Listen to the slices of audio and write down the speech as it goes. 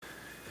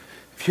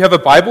If you have a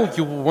Bible,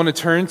 you will want to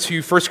turn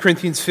to 1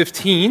 Corinthians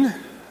 15,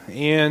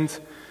 and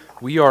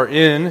we are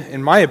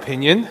in my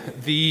opinion,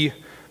 the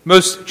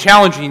most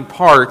challenging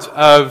part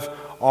of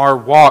our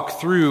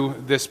walk through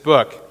this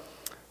book.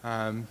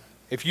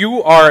 If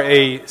you are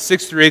a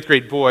 6th through 8th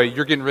grade boy,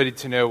 you're getting ready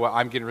to know what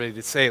I'm getting ready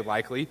to say,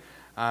 likely.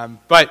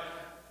 But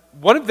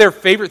one of their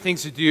favorite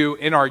things to do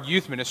in our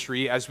youth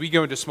ministry as we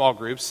go into small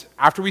groups,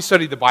 after we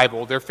study the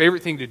Bible, their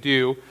favorite thing to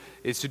do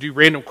is to do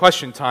random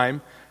question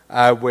time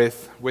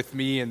with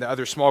me and the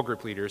other small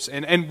group leaders.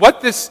 And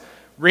what this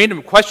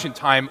random question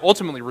time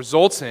ultimately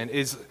results in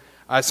is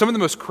some of the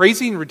most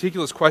crazy and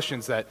ridiculous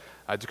questions that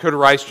Dakota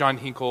Rice, John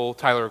Hinkle,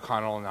 Tyler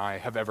O'Connell, and I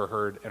have ever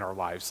heard in our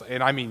lives.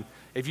 And I mean,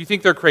 if you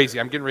think they're crazy,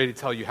 I'm getting ready to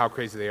tell you how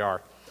crazy they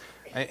are.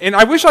 And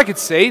I wish I could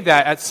say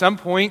that at some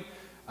point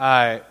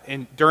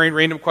during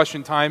random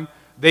question time,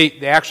 they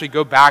actually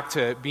go back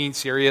to being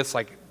serious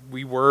like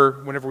we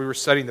were whenever we were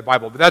studying the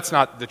Bible. But that's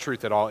not the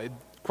truth at all.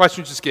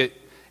 Questions just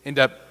end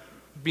up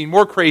being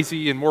more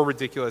crazy and more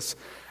ridiculous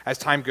as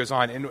time goes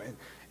on.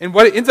 And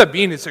what it ends up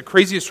being is a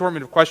crazy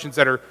assortment of questions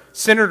that are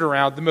centered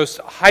around the most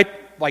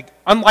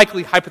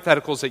unlikely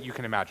hypotheticals that you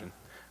can imagine.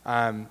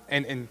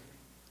 And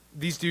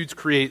these dudes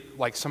create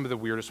some of the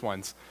weirdest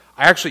ones.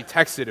 I actually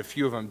texted a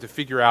few of them to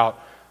figure out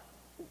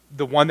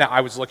the one that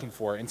I was looking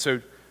for. And so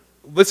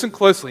listen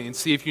closely and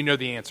see if you know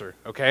the answer,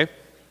 okay?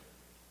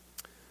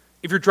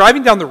 If you're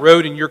driving down the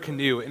road in your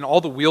canoe and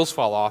all the wheels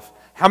fall off,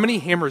 how many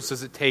hammers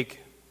does it take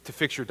to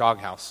fix your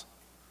doghouse?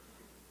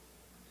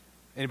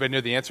 Anybody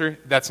know the answer?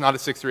 That's not a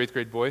 6th or 8th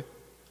grade boy.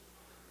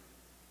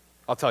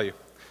 I'll tell you.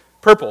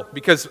 Purple,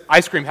 because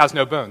ice cream has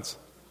no bones.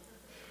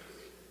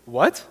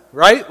 What?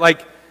 Right?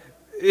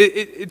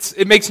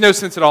 It makes no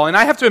sense at all. And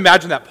I have to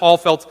imagine that Paul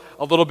felt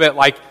a little bit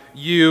like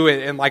you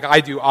and like I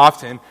do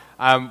often.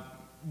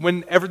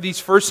 Whenever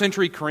these first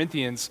century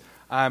Corinthians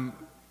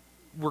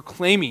were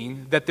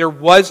claiming that there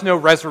was no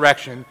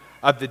resurrection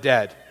of the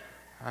dead,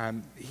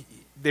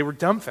 they were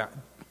dumbfounded,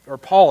 or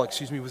Paul,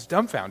 was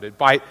dumbfounded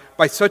by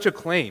such a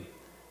claim.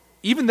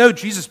 Even though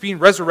Jesus being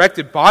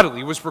resurrected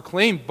bodily was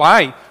proclaimed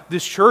by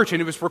this church,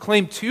 and it was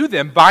proclaimed to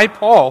them by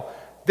Paul,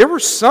 there were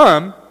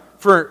some,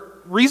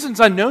 for reasons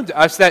unknown to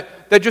us, that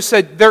just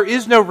said there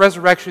is no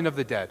resurrection of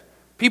the dead.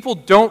 People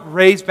don't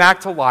raise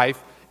back to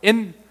life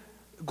in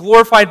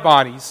glorified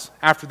bodies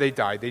after they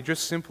die. They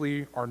just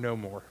simply are no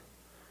more.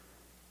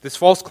 This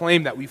false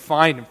claim that we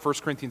find in 1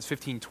 Corinthians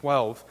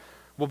 15:12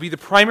 will be the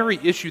primary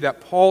issue that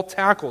Paul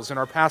tackles in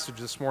our passage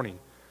this morning.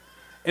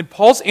 And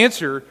Paul's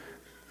answer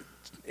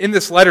in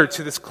this letter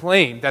to this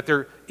claim that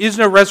there is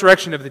no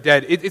resurrection of the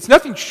dead, it's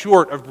nothing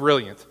short of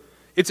brilliant.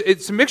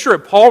 It's a mixture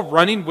of Paul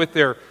running with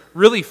their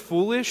really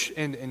foolish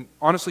and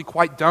honestly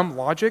quite dumb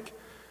logic.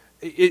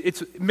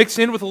 It's mixed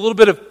in with a little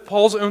bit of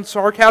Paul's own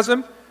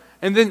sarcasm,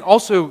 and then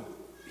also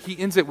he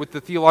ends it with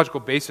the theological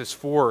basis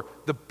for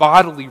the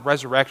bodily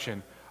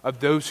resurrection of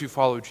those who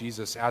follow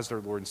Jesus as their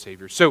Lord and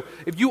Savior. So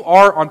if you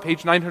are on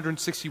page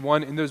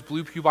 961 in those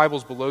blue pew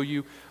Bibles below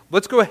you,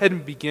 let's go ahead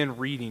and begin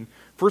reading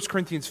 1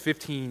 Corinthians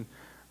 15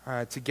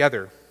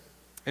 together.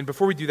 And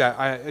before we do that,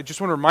 I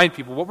just want to remind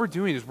people what we're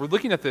doing is we're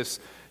looking at this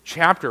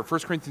chapter, 1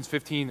 Corinthians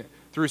 15,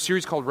 through a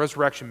series called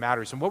Resurrection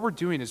Matters. And what we're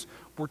doing is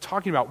we're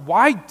talking about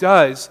why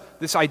does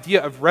this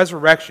idea of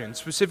resurrection,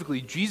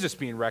 specifically Jesus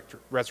being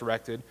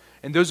resurrected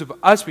and those of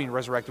us being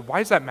resurrected, why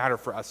does that matter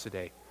for us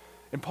today?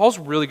 And Paul's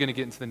really going to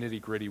get into the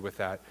nitty-gritty with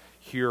that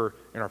here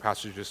in our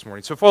passage this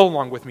morning. So follow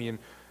along with me in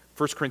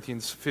 1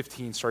 Corinthians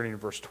 15, starting in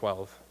verse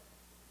 12.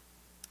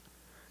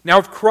 Now,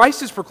 if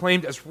Christ is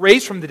proclaimed as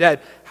raised from the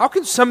dead, how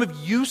can some of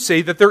you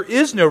say that there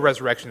is no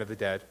resurrection of the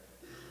dead?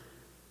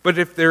 But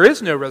if there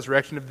is no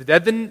resurrection of the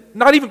dead, then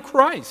not even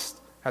Christ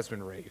has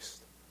been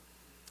raised.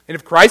 And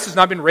if Christ has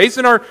not been raised,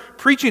 then our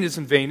preaching is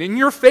in vain, and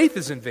your faith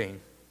is in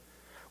vain.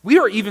 We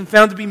are even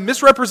found to be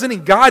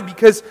misrepresenting God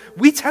because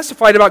we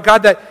testified about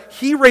God that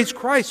He raised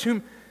Christ,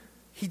 whom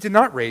He did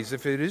not raise,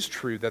 if it is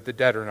true that the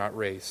dead are not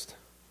raised.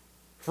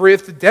 For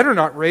if the dead are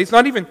not raised,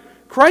 not even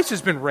Christ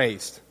has been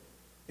raised.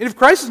 And if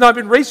Christ has not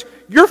been raised,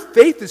 your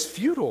faith is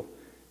futile,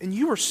 and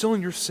you are still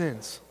in your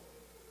sins.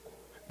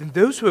 Then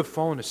those who have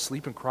fallen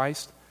asleep in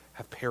Christ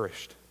have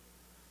perished.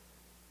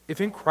 If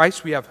in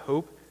Christ we have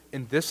hope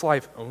in this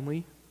life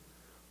only,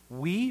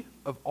 we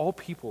of all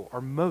people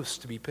are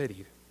most to be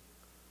pitied.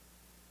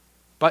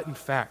 But in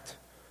fact,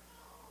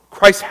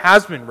 Christ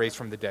has been raised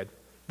from the dead,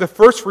 the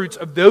firstfruits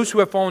of those who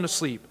have fallen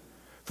asleep.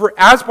 For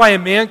as by a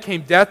man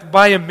came death,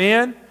 by a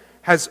man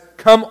has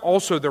come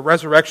also the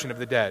resurrection of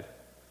the dead.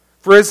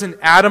 For as in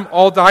Adam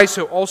all die,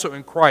 so also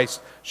in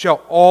Christ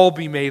shall all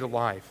be made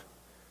alive.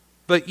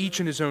 But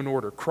each in his own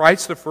order.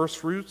 Christ the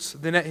firstfruits,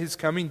 then at his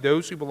coming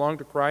those who belong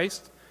to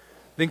Christ.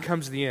 Then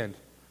comes the end,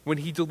 when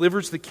he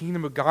delivers the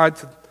kingdom of God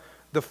to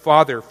the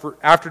Father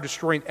after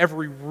destroying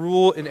every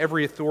rule and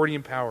every authority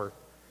and power.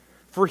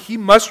 For he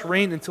must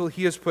reign until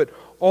he has put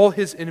all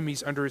his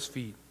enemies under his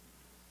feet.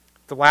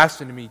 The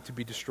last enemy to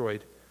be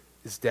destroyed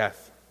is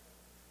death.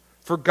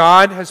 For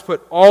God has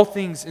put all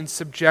things in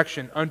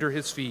subjection under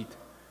his feet.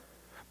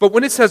 But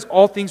when it says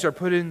all things are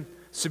put in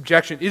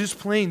subjection, it is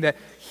plain that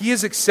he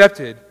has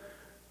accepted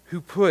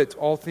who put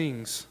all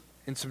things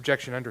in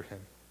subjection under him.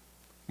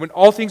 When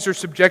all things are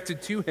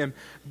subjected to him,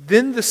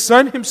 then the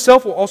Son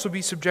himself will also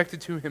be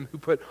subjected to him who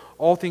put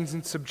all things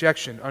in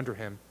subjection under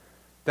him,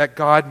 that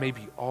God may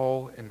be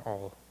all in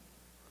all.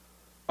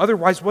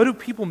 Otherwise, what do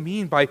people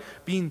mean by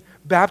being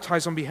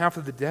baptized on behalf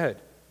of the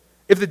dead?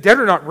 If the dead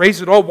are not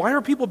raised at all, why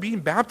are people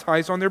being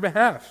baptized on their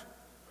behalf?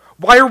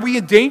 Why are we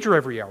in danger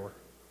every hour?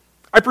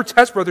 I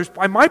protest, brothers,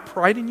 by my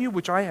pride in you,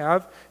 which I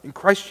have in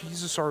Christ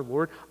Jesus our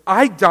Lord,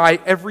 I die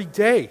every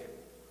day.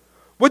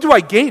 What do I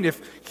gain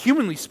if,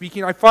 humanly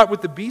speaking, I fought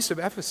with the beasts of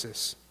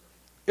Ephesus?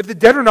 If the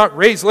dead are not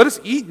raised, let us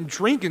eat and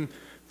drink, and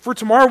for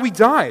tomorrow we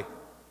die.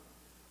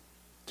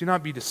 Do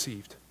not be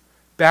deceived.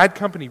 Bad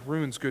company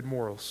ruins good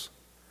morals.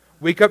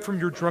 Wake up from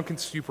your drunken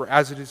stupor,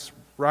 as it is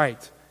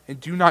right, and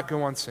do not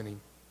go on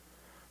sinning.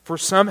 For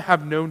some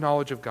have no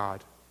knowledge of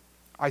God.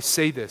 I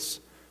say this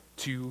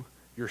to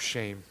your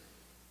shame.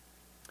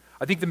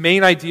 I think the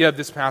main idea of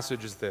this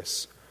passage is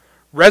this.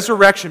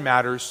 Resurrection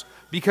matters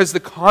because the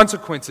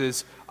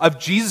consequences of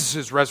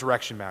Jesus'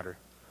 resurrection matter.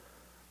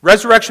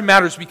 Resurrection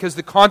matters because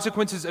the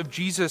consequences of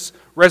Jesus'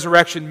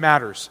 resurrection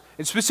matters.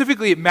 And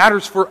specifically, it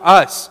matters for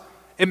us.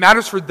 It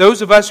matters for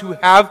those of us who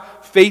have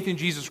faith in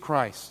Jesus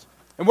Christ.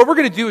 And what we're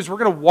going to do is we're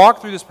going to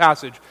walk through this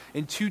passage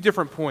in two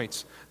different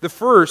points. The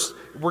first,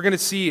 we're going to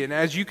see, and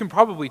as you can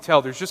probably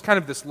tell, there's just kind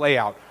of this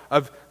layout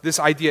of this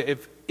idea.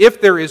 If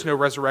there is no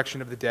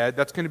resurrection of the dead,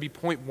 that's going to be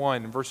point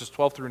 1, verses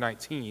 12 through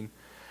 19.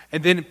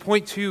 And then in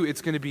point 2,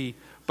 it's going to be,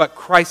 but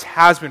Christ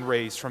has been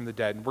raised from the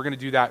dead. And we're going to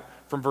do that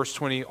from verse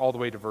 20 all the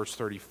way to verse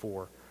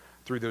 34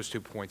 through those 2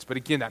 points. But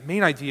again, that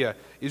main idea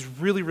is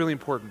really, really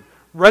important.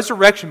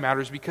 Resurrection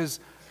matters because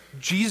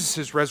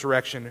Jesus'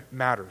 resurrection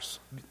matters,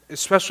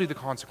 especially the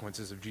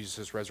consequences of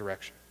Jesus'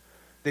 resurrection.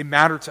 They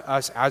matter to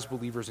us as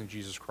believers in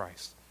Jesus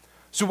Christ.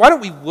 So why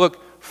don't we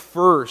look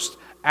first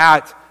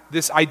at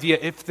this idea,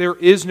 if there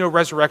is no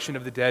resurrection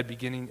of the dead,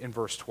 beginning in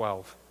verse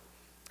 12.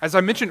 As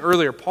I mentioned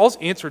earlier, Paul's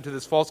answer to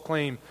this false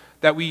claim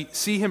that we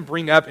see him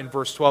bring up in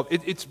verse 12,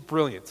 it's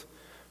brilliant.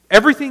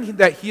 Everything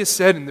that he has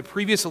said in the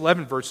previous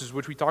 11 verses,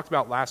 which we talked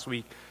about last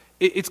week,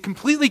 it's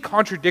completely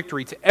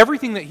contradictory to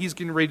everything that he's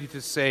getting ready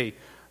to say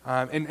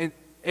and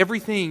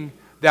everything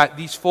that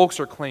these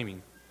folks are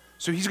claiming.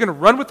 So he's going to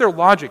run with their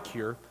logic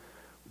here,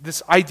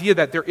 this idea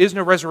that there is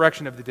no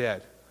resurrection of the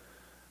dead.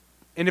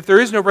 And if there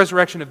is no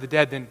resurrection of the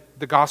dead, then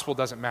the gospel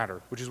doesn't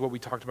matter, which is what we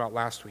talked about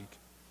last week.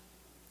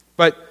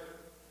 But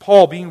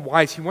Paul, being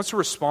wise, he wants to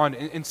respond,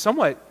 and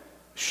somewhat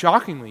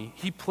shockingly,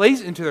 he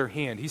plays into their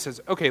hand. He says,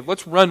 okay,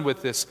 let's run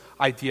with this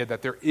idea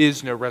that there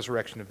is no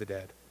resurrection of the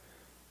dead.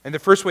 And the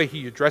first way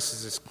he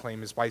addresses this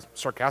claim is by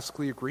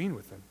sarcastically agreeing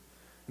with them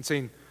and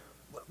saying,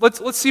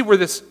 let's see where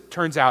this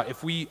turns out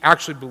if we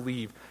actually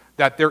believe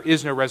that there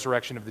is no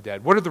resurrection of the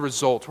dead. What are the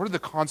results? What are the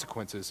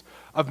consequences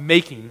of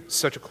making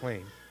such a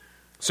claim?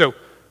 So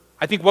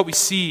I think what we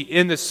see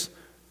in this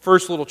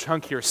first little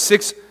chunk here,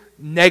 6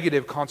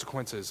 negative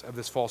consequences of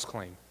this false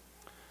claim.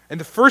 And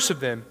the first of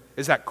them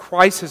is that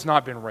Christ has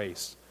not been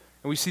raised.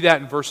 And we see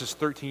that in verses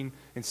 13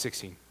 and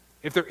 16.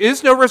 If there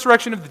is no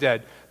resurrection of the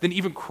dead, then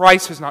even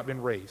Christ has not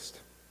been raised.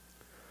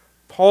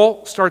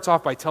 Paul starts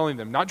off by telling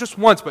them, not just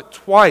once, but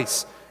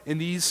twice in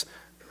these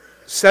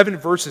 7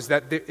 verses,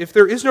 that if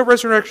there is no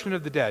resurrection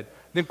of the dead,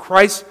 then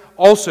Christ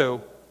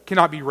also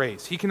cannot be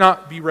raised. He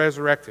cannot be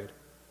resurrected.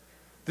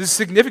 This is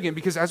significant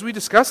because, as we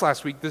discussed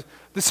last week,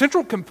 the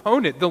central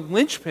component, the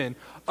linchpin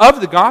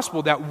of the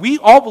gospel that we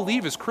all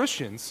believe as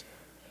Christians,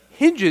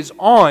 hinges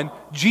on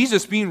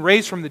Jesus being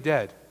raised from the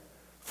dead.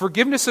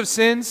 Forgiveness of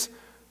sins,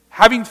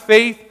 having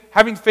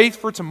faith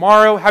for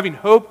tomorrow, having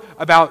hope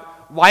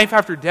about life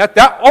after death,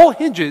 that all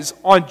hinges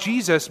on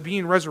Jesus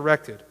being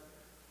resurrected.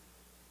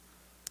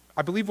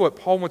 I believe what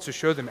Paul wants to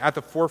show them at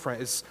the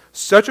forefront is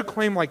such a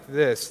claim like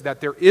this, that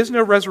there is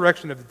no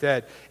resurrection of the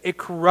dead, it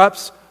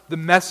corrupts the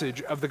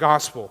message of the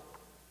gospel.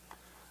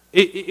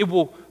 It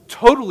will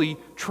totally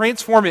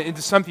transform it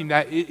into something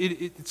that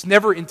it's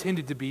never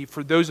intended to be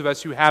for those of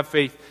us who have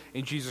faith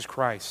in Jesus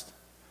Christ.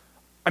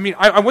 I mean,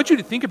 I want you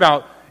to think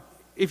about,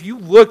 if you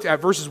looked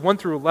at verses 1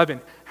 through 11,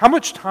 how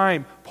much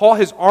time Paul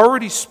has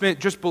already spent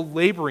just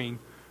belaboring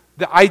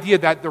the idea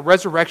that the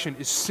resurrection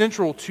is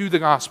central to the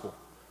gospel.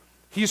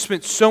 He has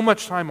spent so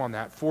much time on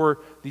that for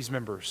these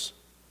members.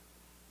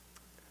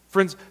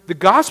 Friends, the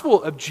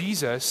gospel of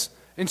Jesus,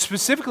 and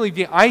specifically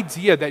the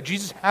idea that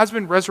Jesus has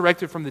been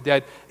resurrected from the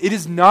dead, it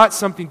is not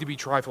something to be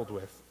trifled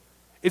with.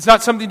 It's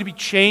not something to be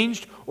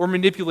changed or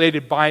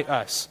manipulated by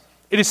us.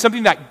 It is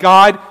something that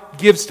God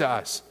gives to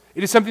us.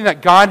 It is something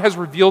that God has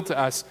revealed to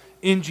us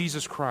in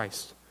Jesus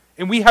Christ.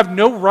 And we have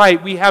no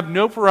right, we have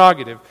no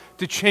prerogative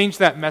to change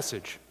that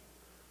message.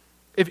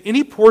 If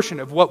any portion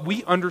of what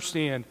we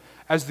understand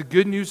as the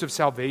good news of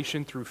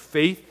salvation through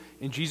faith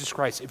in Jesus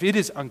Christ, if it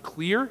is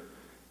unclear,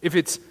 if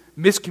it's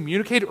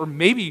miscommunicated, or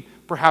maybe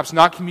perhaps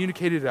not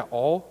communicated at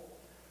all,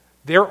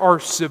 there are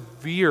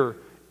severe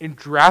and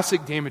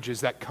drastic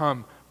damages that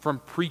come from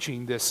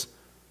preaching this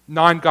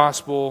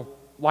non-gospel,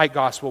 light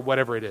gospel,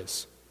 whatever it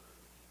is.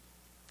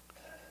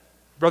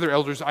 Brother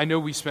elders, I know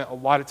we spent a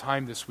lot of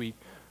time this week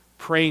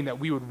praying that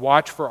we would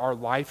watch for our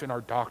life and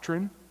our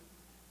doctrine.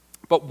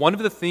 But one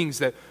of the things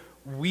that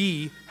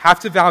we have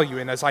to value,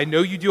 and as I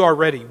know you do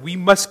already, we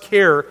must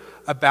care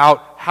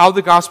about how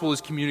the gospel is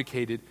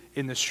communicated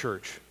in this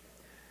church.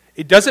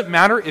 It doesn't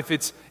matter if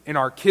it's in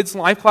our kids'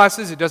 life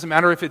classes. It doesn't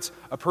matter if it's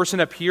a person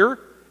up here.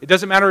 It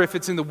doesn't matter if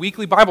it's in the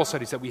weekly Bible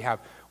studies that we have.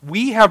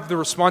 We have the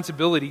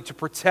responsibility to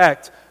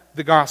protect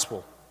the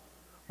gospel.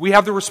 We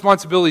have the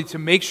responsibility to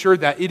make sure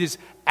that it is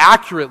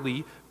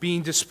accurately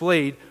being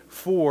displayed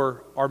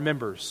for our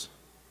members.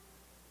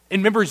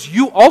 And members,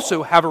 you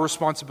also have a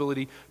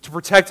responsibility to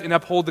protect and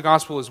uphold the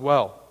gospel as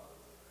well.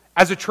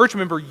 As a church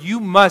member, you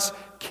must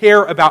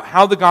care about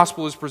how the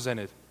gospel is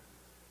presented.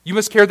 You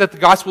must care that the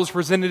gospel is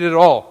presented at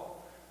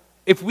all.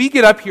 If we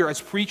get up here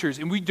as preachers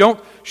and we don't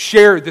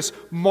share this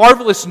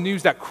marvelous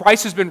news that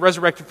Christ has been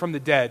resurrected from the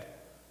dead,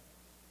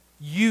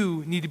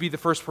 you need to be the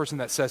first person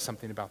that says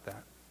something about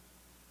that.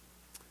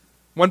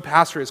 One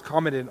pastor has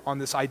commented on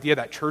this idea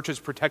that churches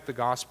protect the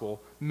gospel,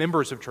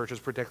 members of churches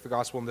protect the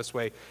gospel in this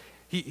way.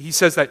 He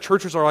says that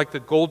churches are like the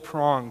gold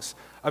prongs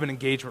of an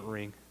engagement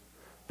ring.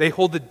 They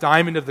hold the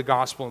diamond of the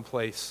gospel in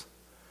place.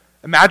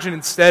 Imagine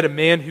instead a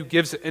man who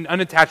gives an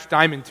unattached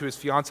diamond to his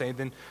fiancée, and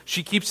then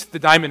she keeps the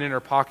diamond in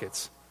her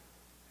pockets.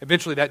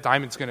 Eventually that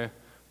diamond's going to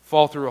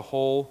fall through a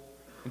hole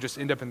and just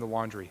end up in the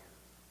laundry.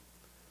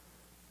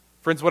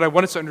 Friends, what I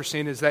want us to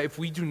understand is that if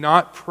we do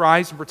not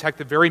prize and protect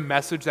the very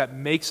message that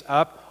makes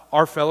up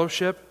our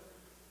fellowship,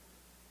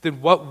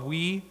 then what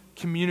we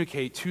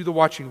communicate to the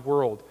watching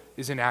world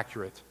is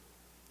inaccurate.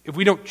 If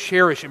we don't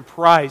cherish and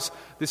prize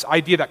this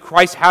idea that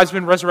Christ has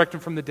been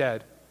resurrected from the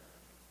dead,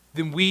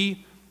 then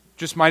we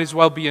just might as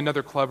well be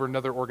another club or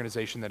another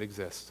organization that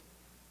exists.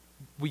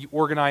 We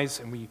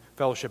organize and we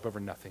fellowship over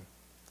nothing.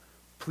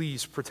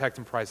 Please protect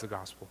and prize the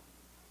gospel.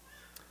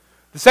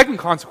 The second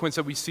consequence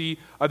that we see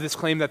of this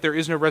claim that there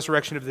is no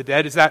resurrection of the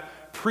dead is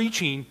that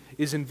preaching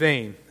is in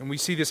vain. And we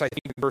see this, I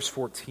think, in verse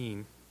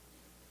 14.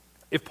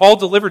 If Paul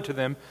delivered to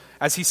them,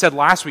 as he said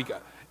last week,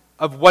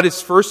 of what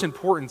is first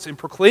importance and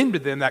proclaimed to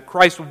them that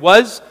Christ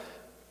was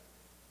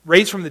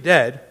raised from the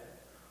dead,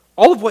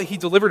 all of what he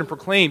delivered and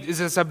proclaimed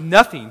is as of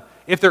nothing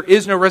if there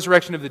is no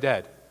resurrection of the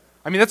dead.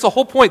 I mean, that's the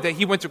whole point that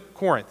he went to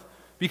Corinth,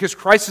 because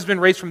Christ has been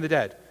raised from the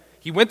dead.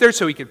 He went there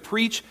so he could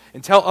preach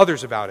and tell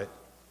others about it.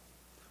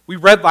 We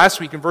read last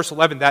week in verse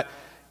 11 that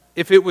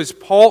if it was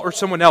Paul or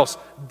someone else,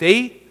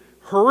 they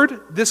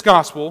heard this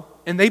gospel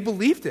and they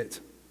believed it.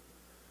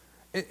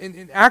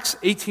 In Acts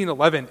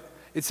 18:11,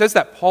 it says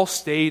that Paul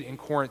stayed in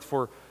Corinth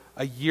for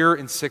a year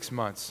and 6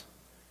 months.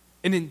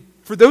 And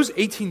for those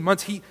 18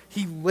 months, he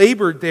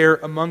labored there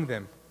among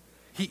them.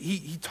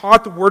 He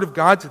taught the word of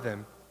God to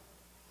them.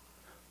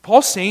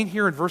 Paul's saying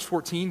here in verse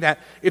 14 that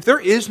if there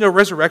is no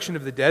resurrection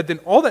of the dead, then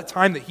all that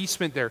time that he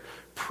spent there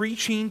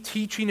preaching,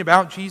 teaching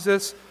about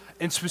Jesus,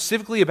 and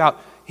specifically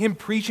about him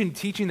preaching and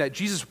teaching that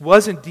Jesus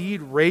was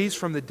indeed raised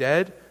from the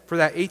dead for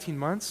that 18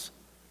 months,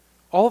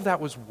 all of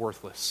that was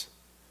worthless.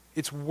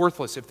 It's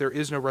worthless if there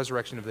is no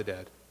resurrection of the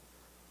dead.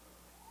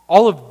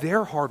 All of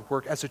their hard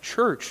work as a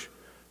church,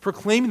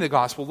 proclaiming the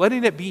gospel,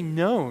 letting it be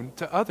known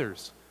to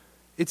others,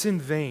 it's in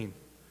vain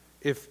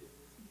if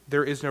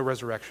there is no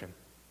resurrection.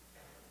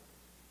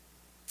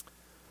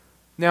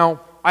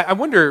 Now, I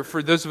wonder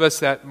for those of us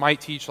that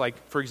might teach,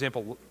 like, for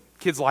example,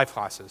 kids' life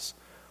classes,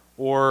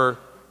 or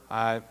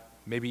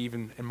maybe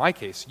even, in my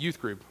case,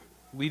 youth group,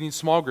 leading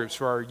small groups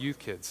for our youth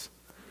kids.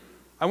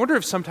 I wonder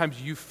if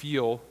sometimes you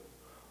feel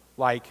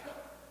like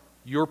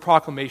your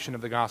proclamation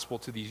of the gospel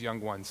to these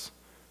young ones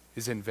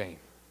is in vain.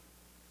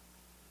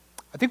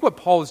 I think what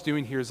Paul is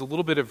doing here is a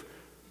little bit of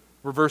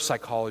reverse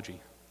psychology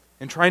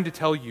and trying to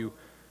tell you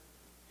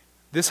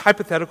this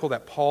hypothetical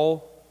that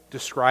Paul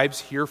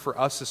describes here for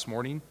us this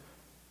morning,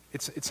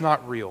 it's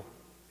not real.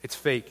 It's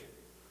fake.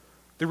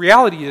 The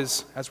reality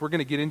is, as we're going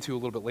to get into a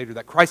little bit later,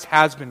 that Christ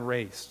has been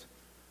raised.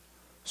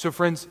 So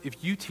friends,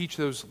 if you teach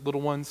those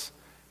little ones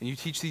and you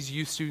teach these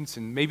youth students,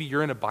 and maybe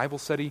you're in a Bible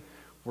study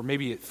where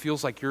maybe it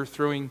feels like you're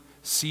throwing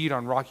seed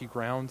on rocky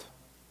ground,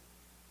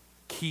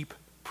 keep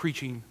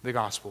preaching the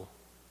gospel.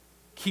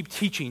 Keep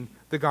teaching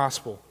the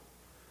gospel.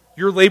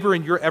 Your labor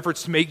and your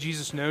efforts to make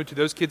Jesus known to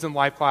those kids in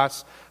life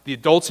class, the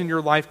adults in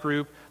your life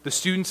group, the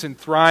students in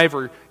Thrive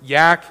or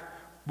Yak,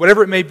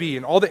 whatever it may be,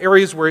 in all the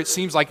areas where it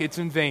seems like it's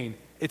in vain,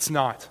 it's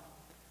not.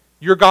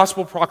 Your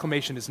gospel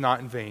proclamation is not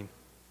in vain.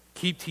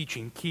 Keep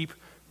teaching, keep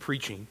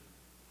preaching.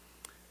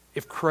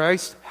 If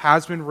Christ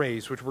has been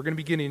raised, which we're going to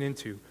be getting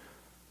into,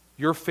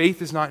 your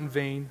faith is not in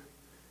vain,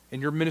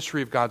 and your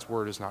ministry of God's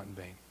word is not in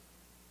vain.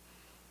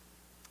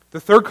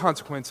 The third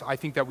consequence, I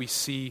think, that we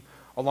see,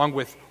 along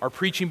with our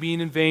preaching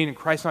being in vain and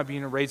Christ not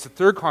being raised, the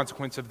third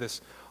consequence of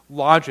this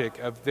logic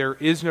of there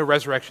is no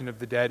resurrection of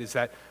the dead is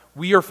that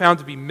we are found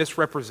to be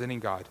misrepresenting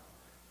God.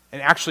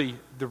 And actually,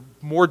 the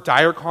more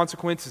dire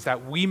consequence is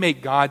that we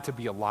make God to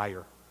be a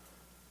liar.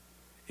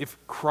 If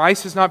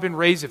Christ has not been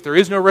raised, if there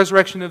is no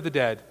resurrection of the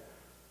dead,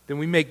 then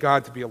we make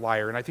God to be a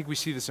liar. And I think we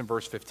see this in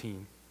verse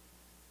 15.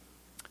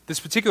 This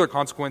particular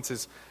consequence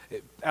is,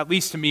 at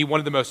least to me, one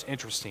of the most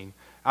interesting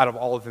out of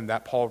all of them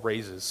that Paul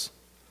raises.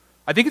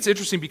 I think it's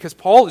interesting because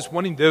Paul is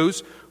wanting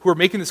those who are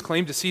making this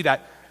claim to see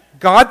that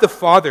God the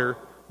Father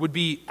would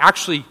be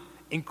actually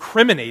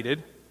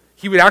incriminated.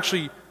 He would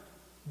actually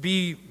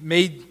be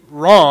made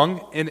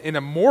wrong in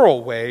a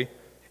moral way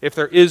if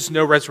there is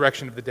no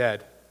resurrection of the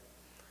dead.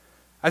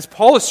 As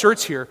Paul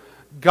asserts here,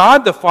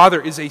 God the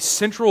Father is a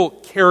central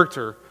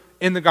character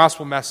in the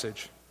gospel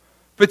message,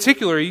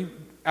 particularly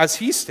as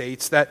he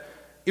states that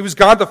it was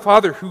God the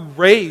Father who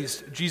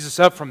raised Jesus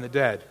up from the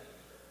dead.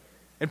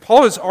 And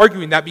Paul is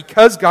arguing that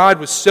because God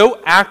was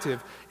so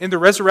active in the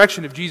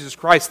resurrection of Jesus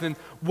Christ, then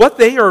what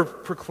they are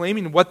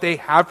proclaiming, what they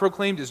have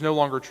proclaimed, is no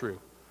longer true.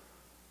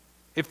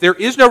 If there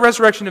is no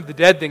resurrection of the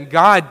dead, then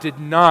God did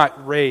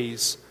not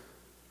raise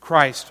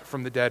Christ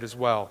from the dead as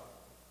well.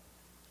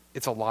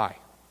 It's a lie,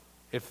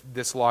 if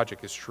this logic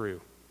is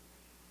true.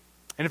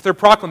 And if their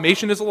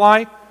proclamation is a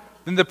lie,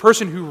 then the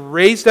person who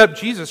raised up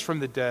Jesus from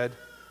the dead,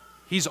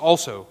 he's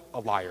also a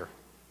liar.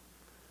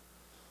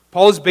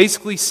 Paul is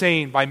basically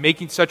saying, by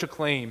making such a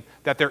claim,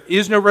 that there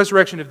is no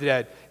resurrection of the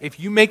dead, if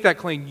you make that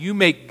claim, you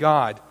make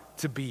God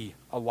to be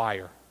a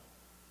liar.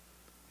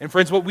 And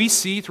friends, what we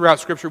see throughout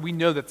Scripture, we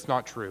know that's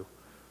not true.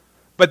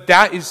 But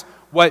that is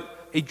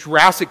what a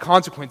drastic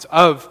consequence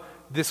of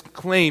this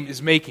claim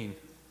is making,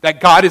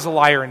 that God is a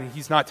liar and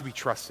he's not to be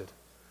trusted.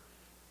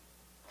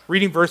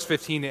 Reading verse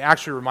 15, it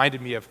actually reminded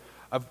me of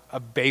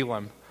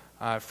Balaam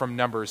from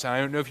Numbers. And I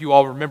don't know if you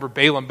all remember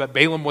Balaam, but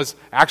Balaam was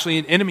actually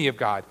an enemy of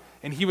God.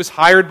 And he was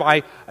hired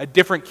by a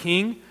different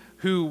king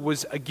who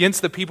was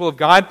against the people of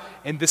God.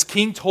 And this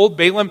king told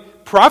Balaam,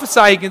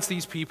 prophesy against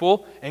these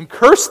people and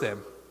curse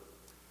them.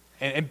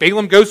 And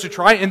Balaam goes to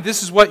try, and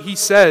this is what he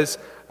says,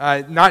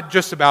 not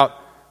just about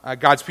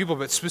God's people,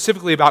 but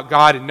specifically about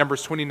God in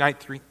Numbers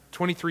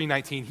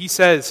 23:19. He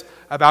says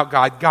about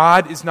God,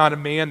 God is not a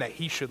man that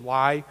he should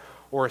lie,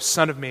 or a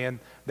son of man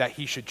that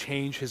he should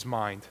change his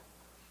mind.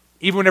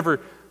 Even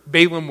whenever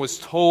Balaam was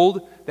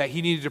told that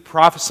he needed to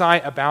prophesy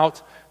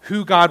about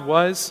who God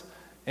was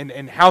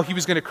and how he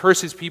was going to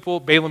curse his people,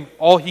 Balaam,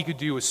 all he could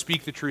do was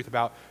speak the truth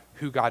about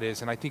who God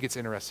is. And I think it's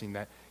interesting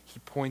that he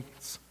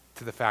points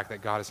to the fact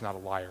that God is not a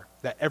liar,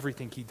 that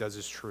everything he does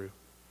is true.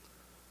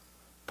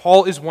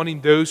 Paul is wanting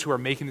those who are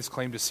making this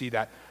claim to see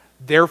that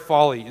their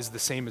folly is the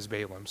same as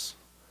Balaam's.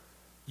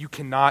 You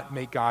cannot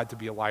make God to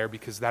be a liar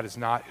because that is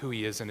not who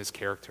he is in his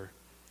character.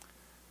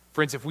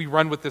 Friends, if we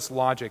run with this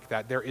logic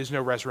that there is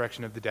no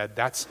resurrection of the dead,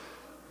 that's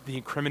the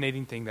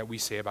incriminating thing that we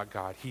say about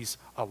God. He's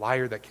a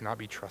liar that cannot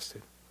be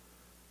trusted.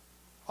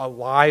 A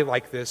lie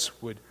like this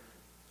would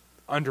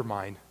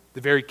undermine the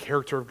very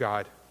character of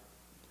God.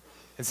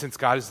 And since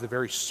God is the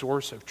very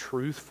source of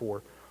truth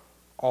for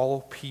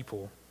all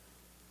people,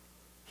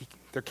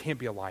 there can't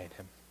be a lie in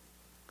him.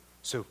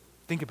 So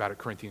think about it,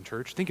 Corinthian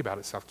church. Think about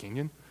it, South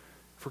Canyon.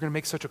 If we're going to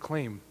make such a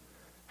claim,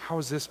 how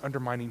is this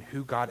undermining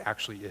who God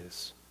actually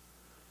is?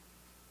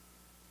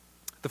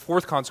 The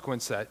fourth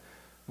consequence that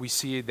we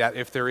see, that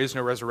if there is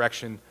no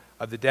resurrection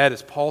of the dead,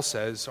 as Paul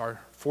says, our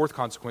fourth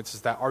consequence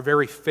is that our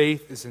very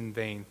faith is in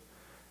vain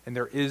and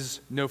there is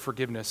no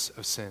forgiveness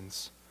of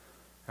sins.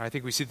 And I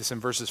think we see this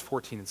in verses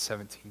 14 and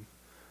 17.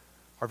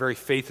 Our very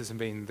faith is in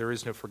vain and there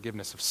is no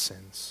forgiveness of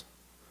sins.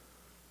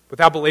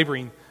 Without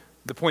belaboring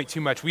the point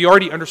too much, we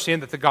already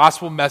understand that the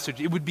gospel message,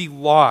 it would be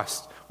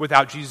lost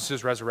without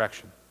Jesus'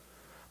 resurrection.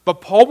 But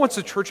Paul wants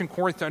the church in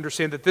Corinth to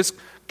understand that this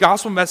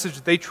gospel message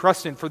that they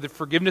trust in for the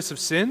forgiveness of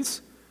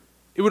sins,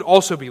 it would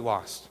also be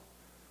lost.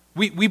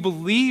 We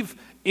believe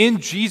in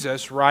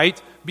Jesus, right,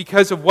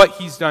 because of what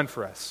he's done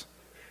for us.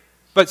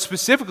 But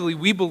specifically,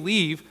 we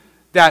believe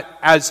that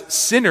as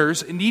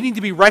sinners needing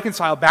to be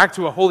reconciled back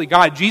to a holy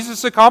God,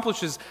 Jesus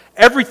accomplishes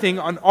everything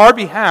on our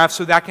behalf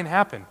so that can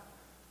happen.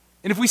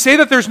 And if we say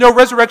that there's no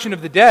resurrection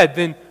of the dead,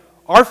 then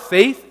our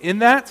faith in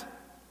that,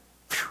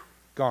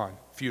 gone,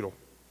 futile.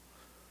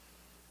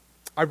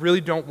 I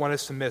really don't want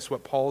us to miss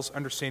what Paul's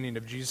understanding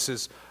of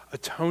Jesus'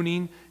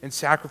 atoning and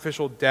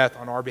sacrificial death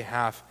on our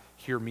behalf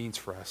here means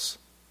for us.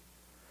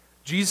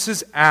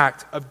 Jesus'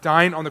 act of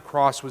dying on the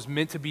cross was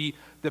meant to be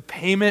the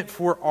payment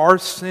for our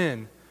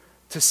sin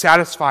to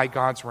satisfy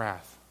God's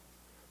wrath.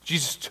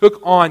 Jesus took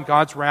on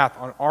God's wrath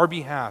on our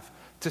behalf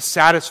to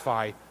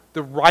satisfy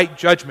the right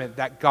judgment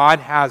that God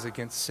has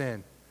against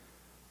sin.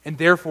 And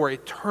therefore,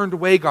 it turned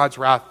away God's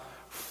wrath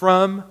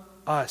from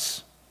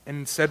us and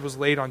instead was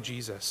laid on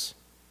Jesus.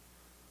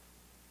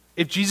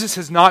 If Jesus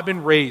has not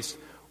been raised,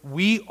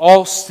 we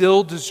all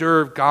still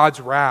deserve God's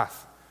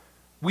wrath.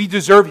 We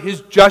deserve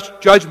his just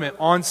judgment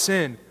on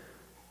sin.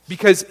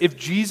 Because if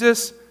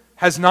Jesus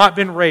has not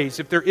been raised,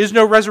 if there is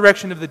no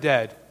resurrection of the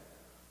dead,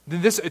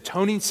 then this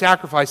atoning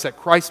sacrifice that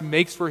Christ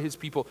makes for his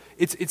people,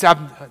 it's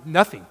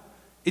nothing.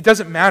 It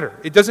doesn't matter.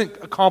 It doesn't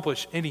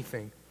accomplish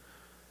anything.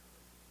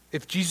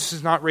 If Jesus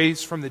is not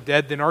raised from the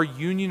dead, then our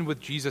union with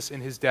Jesus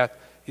in his death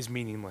is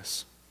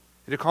meaningless.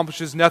 It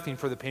accomplishes nothing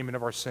for the payment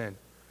of our sin.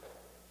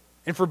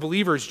 And for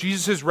believers,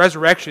 Jesus'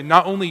 resurrection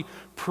not only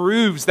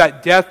proves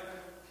that death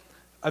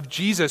of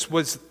Jesus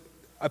was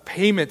a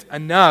payment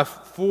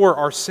enough for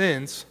our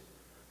sins,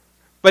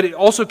 But it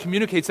also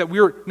communicates that we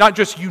are not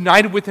just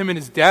united with him in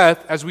his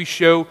death, as we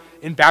show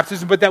in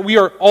baptism, but that we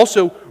are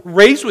also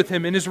raised with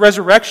him in his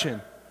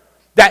resurrection.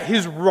 That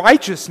his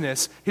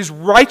righteousness, his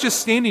righteous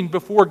standing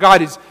before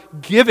God is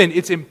given,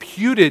 it's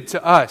imputed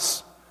to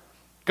us.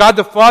 God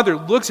the Father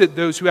looks at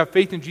those who have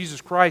faith in Jesus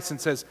Christ and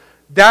says,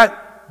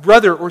 that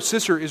brother or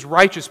sister is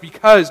righteous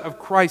because of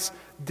Christ's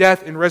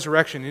death and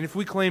resurrection. And if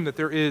we claim that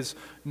there is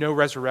no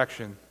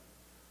resurrection,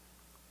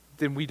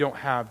 then we don't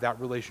have that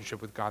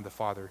relationship with God the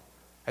Father,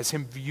 as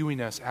him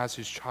viewing us as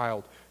his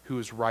child who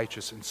is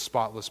righteous and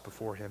spotless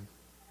before him.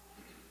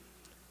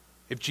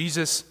 If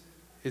Jesus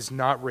is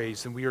not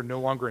raised, then we are no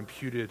longer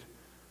imputed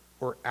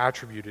or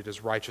attributed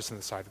as righteous in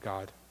the sight of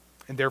God.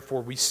 And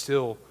therefore, we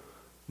still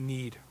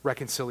need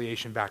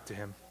reconciliation back to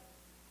him.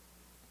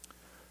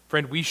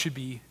 Friend, we should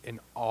be in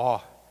awe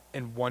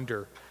and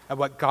wonder at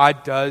what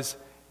God does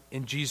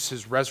in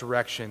Jesus'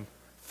 resurrection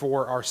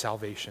for our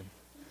salvation.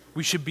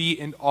 We should be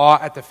in awe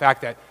at the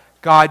fact that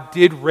God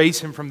did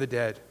raise him from the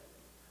dead.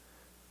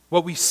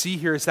 What we see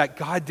here is that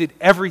God did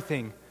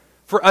everything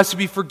for us to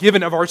be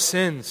forgiven of our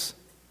sins.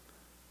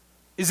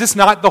 Is this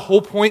not the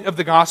whole point of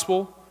the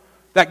gospel?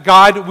 That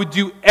God would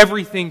do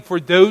everything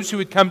for those who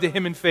would come to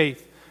him in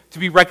faith to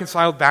be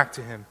reconciled back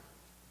to him.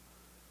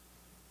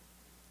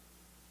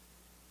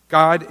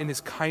 God, in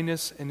his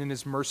kindness and in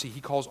his mercy, he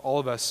calls all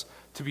of us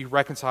to be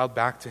reconciled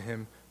back to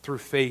him through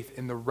faith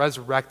in the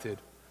resurrected,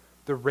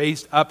 the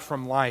raised up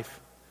from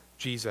life,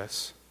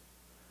 Jesus.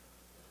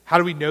 How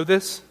do we know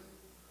this?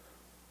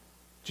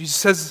 Jesus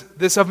says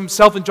this of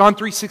himself in John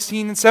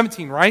 3:16 and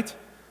 17, right?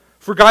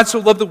 For God so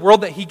loved the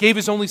world that he gave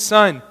his only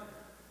Son,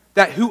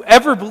 that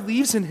whoever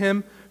believes in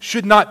him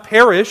should not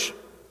perish,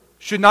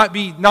 should not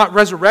be not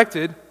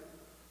resurrected,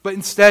 but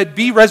instead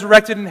be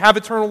resurrected and have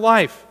eternal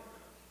life.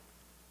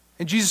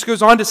 And Jesus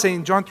goes on to say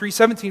in John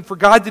 3:17, for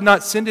God did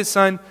not send his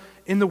Son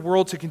in the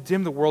world to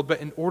condemn the world, but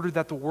in order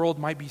that the world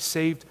might be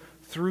saved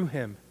through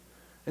him.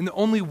 And the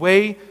only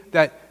way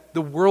that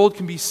the world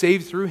can be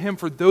saved through him,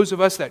 for those of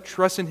us that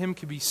trust in him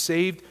can be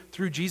saved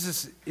through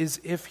Jesus,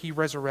 is if he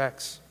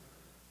resurrects.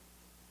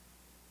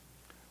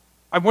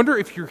 I wonder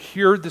if you're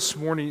here this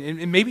morning,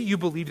 and maybe you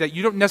believe that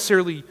you don't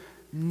necessarily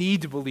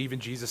need to believe in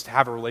Jesus to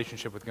have a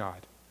relationship with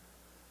God.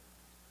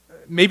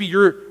 Maybe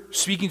you're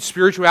speaking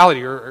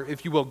spirituality, or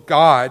if you will,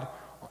 God,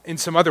 in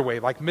some other way,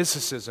 like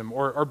mysticism,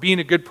 or being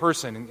a good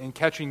person and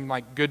catching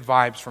like good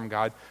vibes from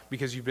God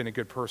because you've been a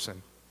good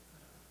person.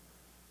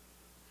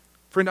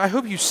 Friend, I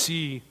hope you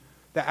see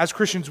that as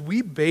Christians,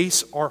 we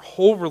base our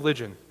whole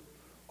religion,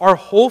 our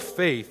whole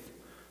faith,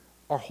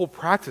 our whole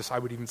practice, I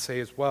would even say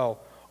as well,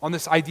 on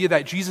this idea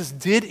that Jesus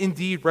did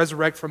indeed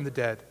resurrect from the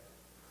dead.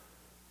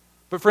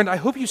 But friend, I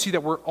hope you see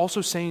that we're also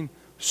saying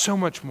so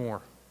much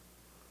more.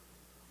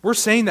 We're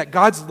saying that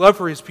God's love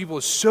for his people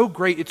is so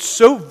great, it's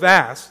so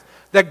vast,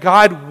 that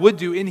God would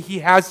do, and he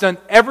has done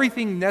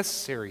everything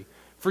necessary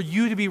for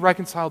you to be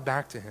reconciled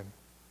back to him.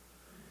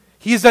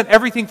 He has done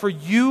everything for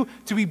you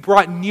to be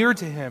brought near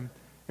to him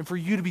and for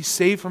you to be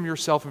saved from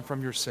yourself and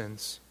from your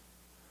sins.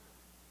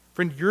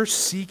 Friend, your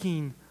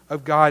seeking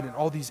of God and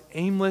all these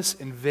aimless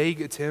and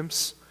vague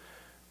attempts,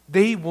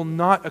 they will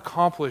not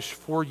accomplish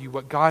for you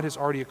what God has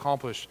already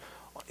accomplished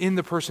in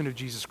the person of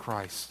Jesus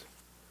Christ.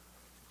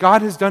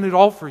 God has done it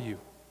all for you.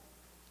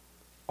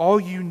 All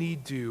you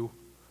need do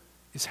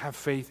is have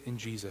faith in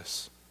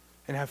Jesus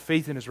and have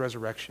faith in his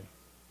resurrection.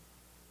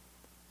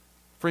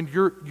 Friend,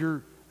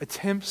 your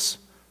attempts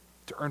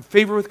to earn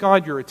favor with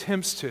God, your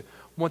attempts to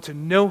want to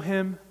know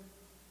him,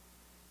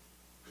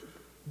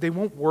 they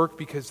won't work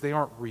because they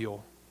aren't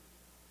real.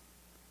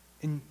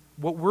 And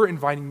what we're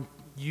inviting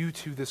you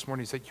to this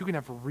morning is that you can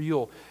have a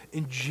real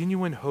and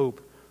genuine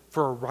hope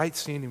for a right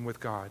standing with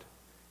God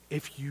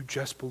if you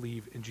just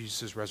believe in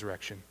Jesus'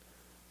 resurrection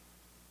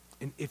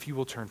and if you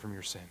will turn from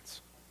your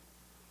sins.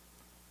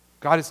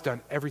 God has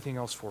done everything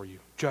else for you.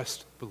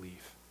 Just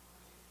believe.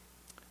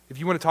 If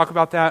you want to talk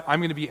about that, I'm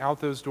going to be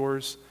out those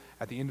doors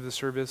at the end of the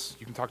service.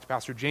 You can talk to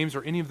Pastor James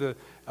or any of the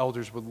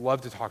elders would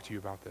love to talk to you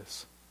about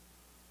this.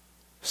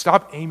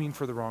 Stop aiming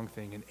for the wrong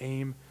thing and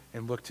aim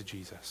and look to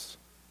Jesus.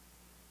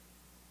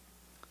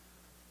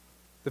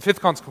 The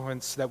fifth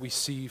consequence that we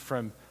see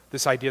from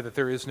this idea that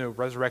there is no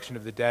resurrection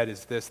of the dead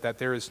is this, that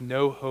there is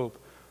no hope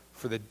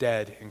for the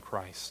dead in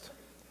Christ.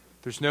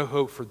 There's no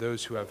hope for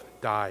those who have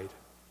died.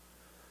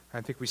 And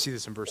I think we see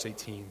this in verse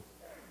 18.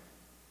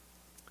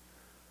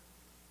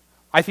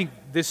 I think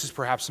this is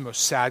perhaps the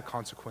most sad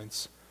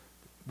consequence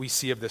we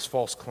see of this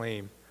false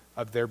claim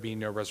of there being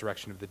no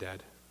resurrection of the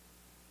dead.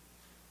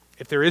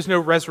 If there is no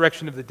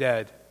resurrection of the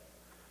dead,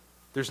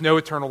 there's no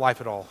eternal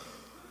life at all.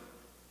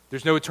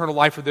 There's no eternal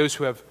life for those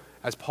who have,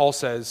 as Paul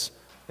says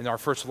in our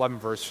first 11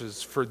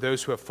 verses, for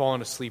those who have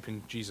fallen asleep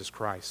in Jesus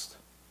Christ.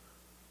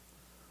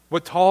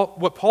 What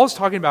Paul is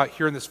talking about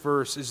here in this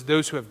verse is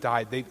those who have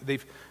died.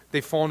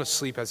 They've fallen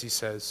asleep, as he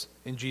says,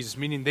 in Jesus,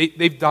 meaning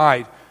they've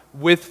died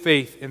with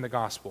faith in the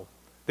gospel.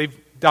 They've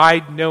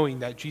died knowing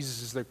that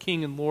Jesus is their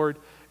King and Lord,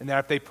 and that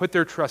if they put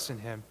their trust in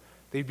him,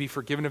 they'd be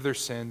forgiven of their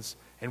sins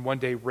and one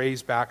day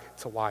raised back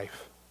to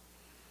life.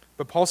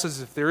 But Paul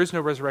says if there is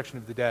no resurrection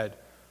of the dead,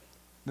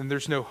 then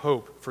there's no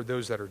hope for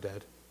those that are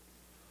dead.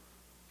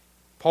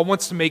 Paul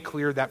wants to make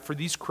clear that for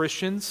these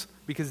Christians,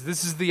 because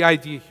this is the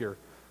idea here,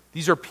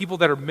 these are people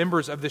that are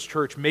members of this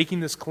church making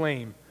this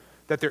claim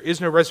that there is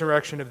no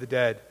resurrection of the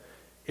dead.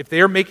 If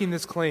they are making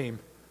this claim,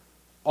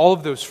 all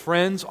of those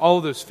friends, all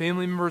of those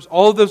family members,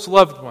 all of those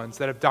loved ones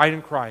that have died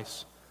in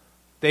Christ,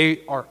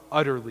 they are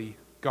utterly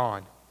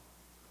gone.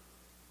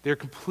 They're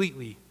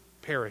completely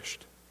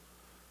perished.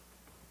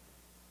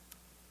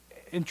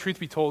 And truth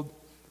be told,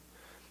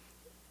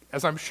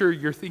 as I'm sure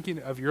you're thinking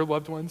of your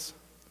loved ones,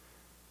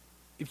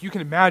 if you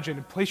can imagine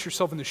and place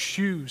yourself in the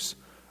shoes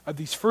of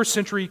these first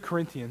century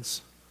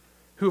Corinthians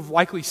who have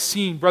likely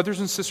seen brothers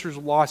and sisters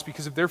lost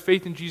because of their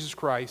faith in Jesus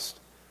Christ,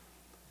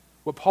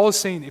 what Paul is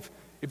saying,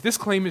 if this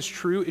claim is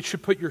true, it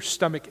should put your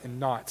stomach in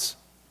knots.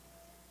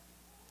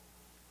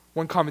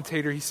 One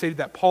commentator, he stated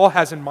that Paul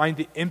has in mind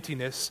the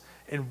emptiness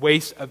and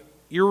waste of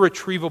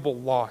irretrievable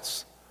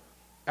loss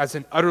as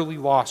an utterly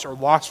loss or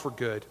loss for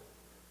good.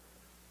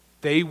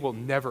 They will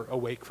never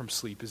awake from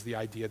sleep is the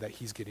idea that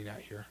he's getting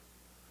at here.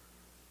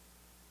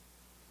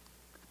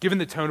 Given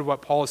the tone of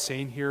what Paul is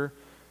saying here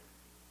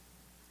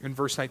in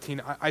verse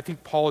 19, I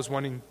think Paul is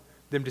wanting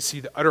them to see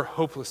the utter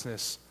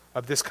hopelessness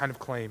of this kind of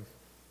claim.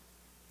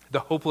 The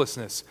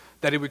hopelessness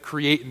that it would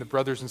create in the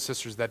brothers and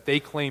sisters that they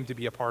claim to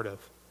be a part of.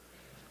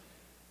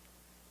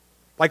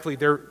 Likely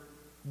there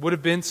would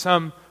have been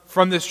some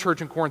from this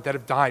church in Corinth that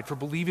have died for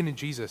believing in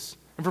Jesus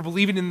and for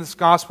believing in this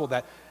gospel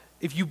that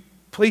if you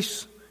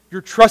place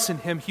your trust in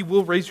him, he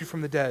will raise you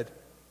from the dead.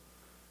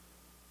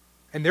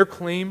 And their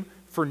claim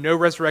for no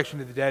resurrection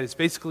of the dead is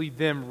basically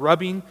them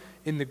rubbing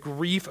in the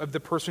grief of the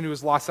person who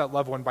has lost that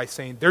loved one by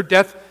saying their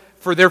death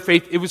for their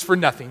faith, it was for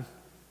nothing.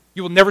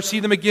 You will never see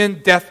them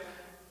again. Death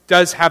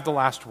does have the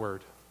last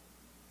word.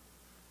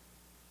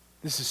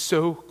 This is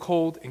so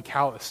cold and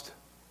calloused.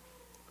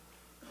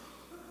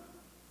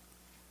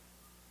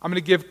 I'm going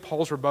to give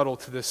Paul's rebuttal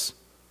to this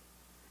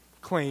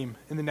claim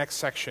in the next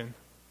section.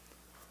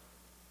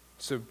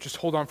 So just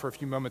hold on for a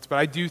few moments. But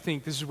I do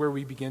think this is where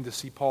we begin to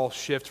see Paul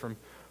shift from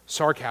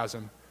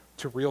sarcasm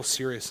to real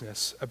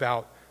seriousness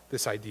about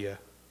this idea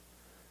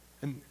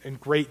and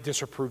great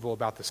disapproval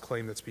about this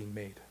claim that's being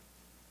made.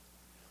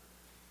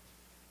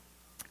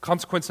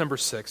 Consequence number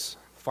 6,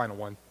 final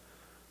one.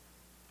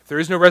 If there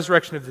is no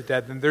resurrection of the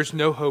dead, then there's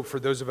no hope for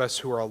those of us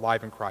who are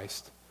alive in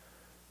Christ.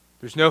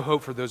 There's no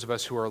hope for those of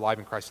us who are alive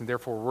in Christ, and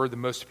therefore we're the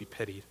most to be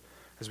pitied,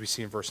 as we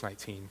see in verse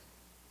 19.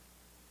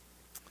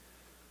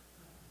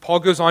 Paul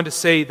goes on to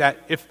say that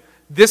if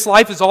this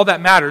life is all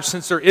that matters,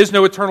 since there is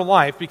no eternal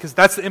life, because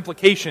that's the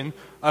implication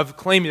of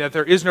claiming that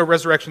there is no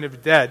resurrection of the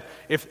dead,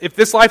 if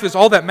this life is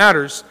all that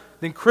matters,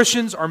 then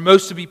Christians are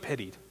most to be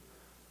pitied.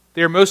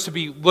 They are most to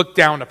be looked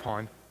down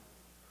upon.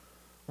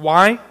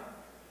 Why?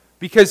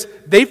 Because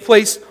they've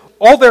placed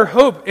all their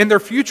hope and their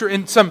future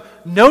in some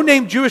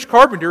no-name Jewish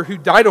carpenter who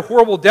died a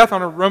horrible death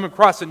on a Roman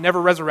cross and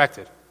never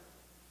resurrected.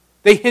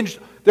 They hinged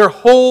their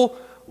whole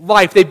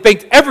life, they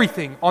banked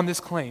everything on this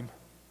claim.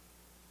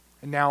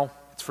 And now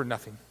it's for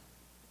nothing.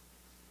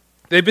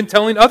 They've been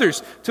telling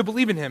others to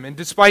believe in him, and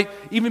despite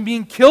even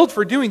being killed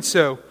for doing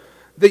so,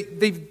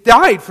 they've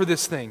died for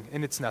this thing,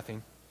 and it's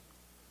nothing.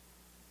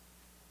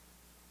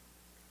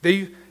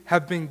 They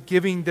have been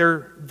giving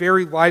their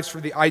very lives for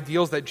the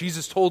ideals that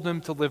Jesus told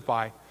them to live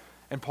by.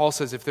 And Paul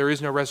says, if there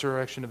is no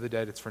resurrection of the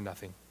dead, it's for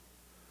nothing.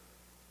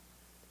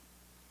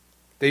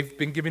 They've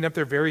been giving up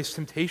their various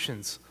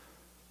temptations.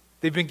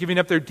 They've been giving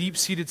up their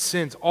deep-seated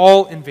sins,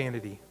 all in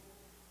vanity.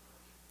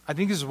 I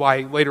think this is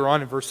why later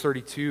on in verse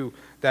 32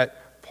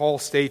 that Paul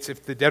states,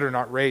 if the dead are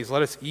not raised,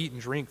 let us eat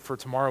and drink, for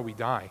tomorrow we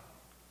die.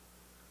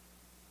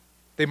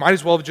 They might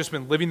as well have just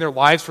been living their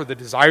lives for the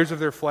desires of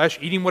their flesh,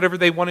 eating whatever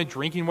they wanted,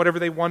 drinking whatever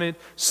they wanted,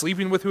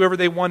 sleeping with whoever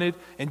they wanted,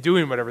 and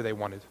doing whatever they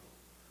wanted.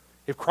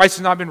 If Christ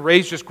has not been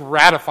raised, just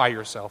gratify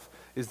yourself,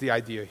 is the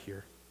idea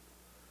here.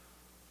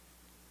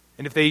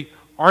 And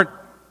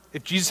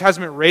if Jesus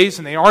hasn't been raised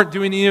and they aren't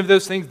doing any of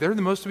those things, they're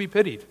the most to be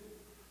pitied.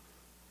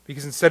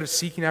 Because instead of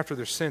seeking after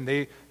their sin,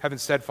 they have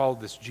instead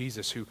followed this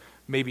Jesus who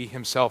maybe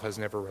himself has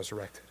never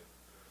resurrected.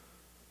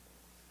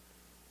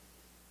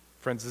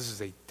 Friends, this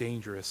is a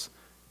dangerous,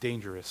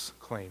 dangerous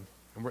claim.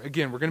 And we're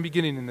going to be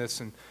getting in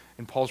this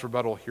in Paul's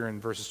rebuttal here in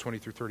verses 20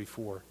 through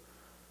 34.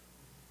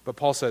 But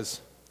Paul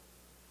says,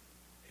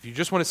 if you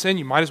just want to sin,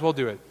 you might as well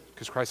do it,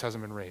 because Christ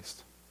hasn't been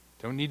raised.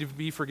 Don't need to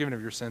be forgiven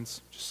of your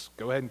sins. Just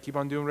go ahead and keep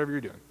on doing whatever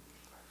you're doing.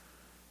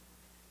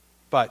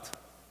 But,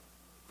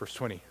 verse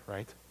 20,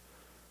 right?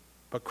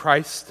 But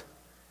Christ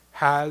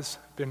has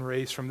been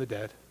raised from the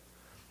dead.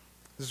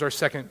 This is our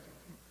second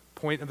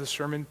point of the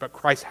sermon, but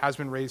Christ has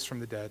been raised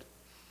from the dead.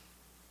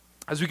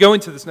 As we go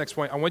into this next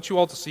point, I want you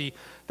all to see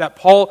that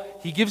Paul,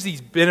 he gives these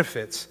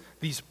benefits,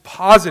 these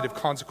positive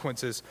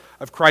consequences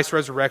of Christ's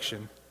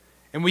resurrection.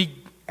 And we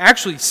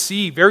actually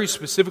see very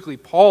specifically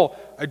Paul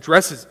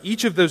addresses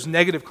each of those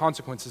negative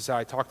consequences that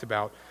I talked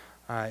about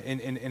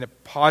in a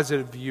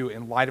positive view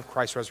in light of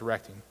Christ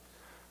resurrecting.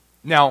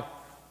 Now,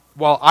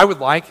 while I would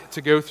like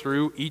to go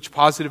through each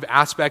positive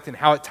aspect and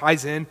how it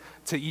ties in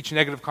to each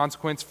negative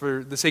consequence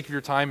for the sake of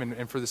your time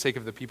and for the sake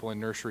of the people in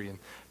nursery and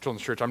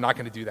children's church, I'm not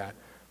going to do that.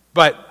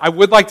 But I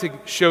would like to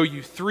show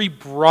you 3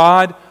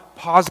 broad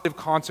positive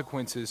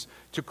consequences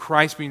to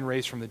Christ being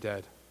raised from the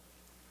dead.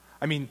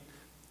 I mean,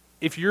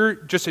 if you're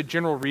just a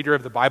general reader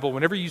of the Bible,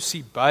 whenever you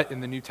see but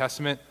in the New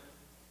Testament,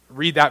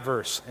 read that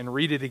verse and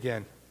read it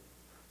again.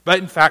 But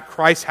in fact,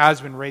 Christ has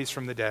been raised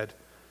from the dead.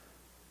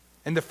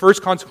 And the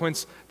first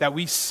consequence that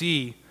we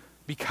see,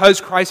 because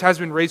Christ has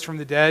been raised from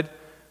the dead,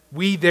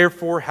 we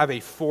therefore have a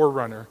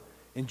forerunner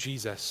in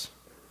Jesus.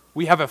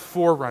 We have a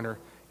forerunner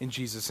in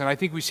Jesus. And I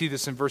think we see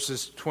this in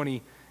verses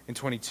 20 and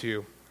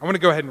 22. I want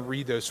to go ahead and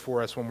read those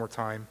for us one more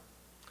time.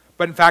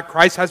 But in fact,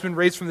 Christ has been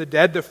raised from the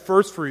dead, the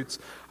firstfruits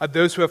of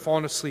those who have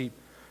fallen asleep.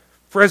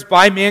 For as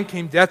by man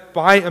came death,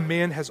 by a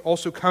man has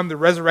also come the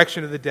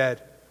resurrection of the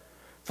dead.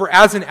 For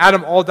as in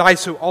Adam all die,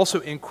 so also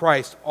in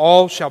Christ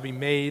all shall be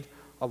made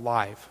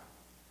alive.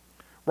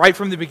 Right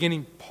from the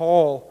beginning,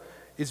 Paul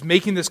is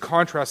making this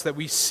contrast that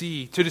we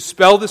see to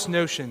dispel this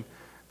notion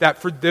that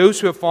for those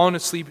who have fallen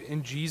asleep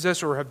in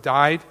Jesus or have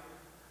died,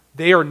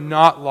 they are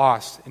not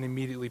lost and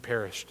immediately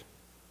perished.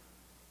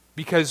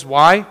 Because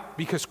why?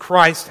 Because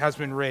Christ has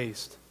been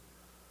raised.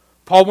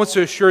 Paul wants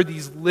to assure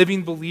these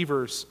living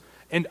believers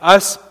and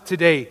us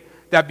today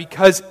that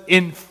because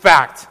in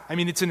fact, I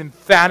mean it's an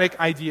emphatic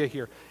idea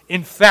here,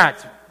 in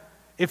fact,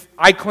 if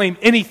I claim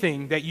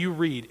anything that you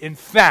read, in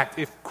fact,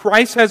 if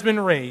Christ has been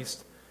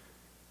raised,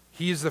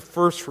 He is the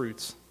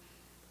firstfruits,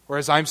 or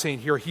as I'm saying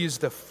here, He is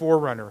the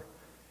forerunner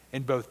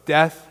in both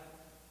death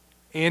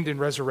and in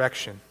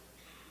resurrection.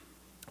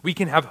 We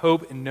can have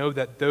hope and know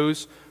that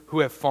those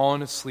who have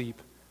fallen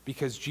asleep,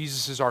 because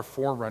Jesus is our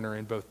forerunner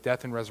in both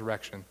death and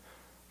resurrection,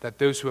 that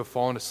those who have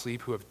fallen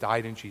asleep, who have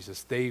died in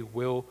Jesus, they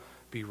will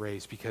be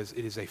raised because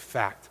it is a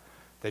fact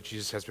that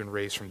Jesus has been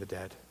raised from the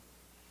dead.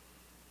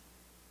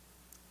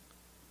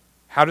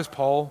 How does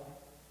Paul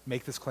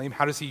make this claim?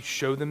 How does he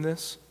show them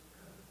this?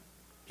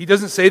 He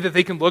doesn't say that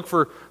they can look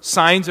for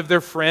signs of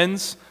their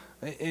friends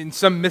in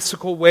some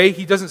mystical way.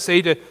 He doesn't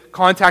say to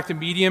contact a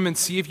medium and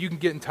see if you can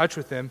get in touch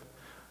with them.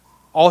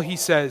 All he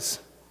says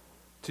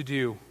to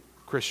do,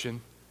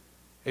 Christian,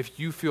 if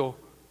you feel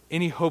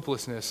any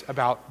hopelessness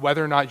about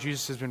whether or not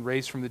Jesus has been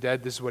raised from the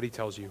dead, this is what he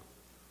tells you.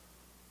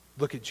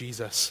 Look at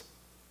Jesus.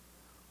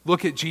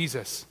 Look at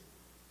Jesus.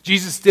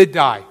 Jesus did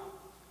die,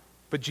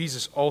 but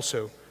Jesus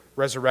also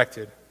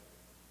resurrected.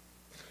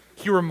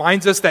 He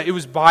reminds us that it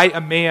was by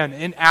a man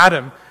in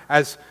Adam,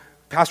 as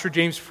Pastor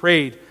James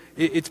prayed,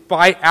 it's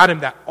by Adam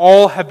that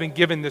all have been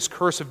given this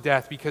curse of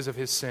death because of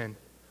his sin,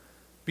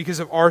 because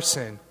of our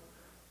sin.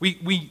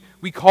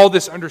 We call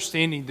this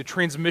understanding the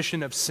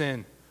transmission of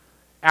sin.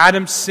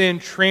 Adam's sin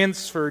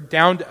transferred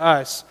down to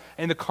us,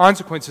 and the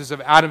consequences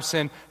of Adam's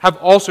sin have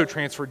also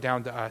transferred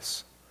down to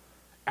us.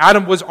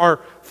 Adam was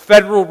our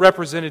federal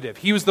representative.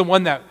 He was the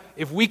one that,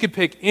 if we could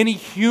pick any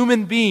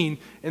human being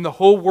in the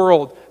whole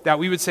world that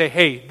we would say,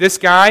 hey, this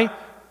guy,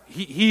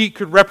 he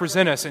could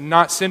represent us and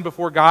not sin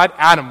before God,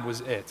 Adam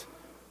was it.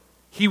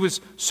 He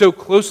was so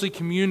closely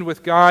communed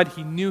with God,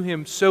 he knew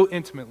him so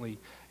intimately,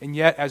 and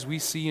yet, as we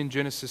see in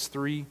Genesis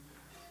 3,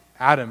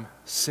 Adam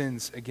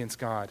sins against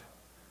God.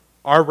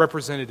 Our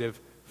representative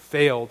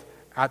failed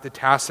at the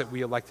task that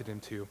we elected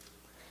him to.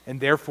 And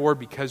therefore,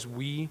 because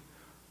we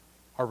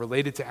are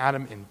related to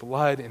Adam in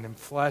blood and in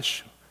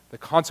flesh, the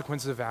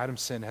consequences of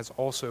Adam's sin has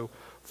also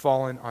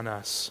fallen on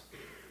us.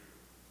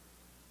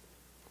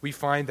 We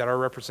find that our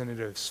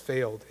representatives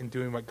failed in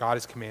doing what God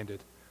has commanded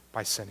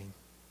by sinning.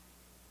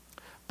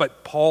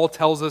 But Paul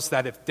tells us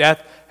that if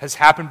death has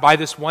happened by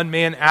this one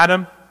man,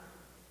 Adam,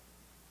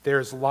 there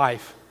is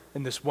life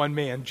in this one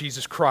man,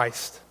 Jesus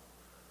Christ.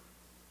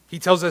 He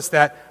tells us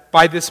that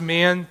by this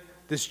man,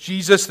 this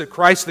Jesus, the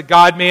Christ, the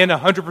God-man,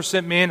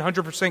 100% man,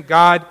 100%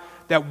 God,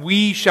 that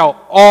we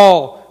shall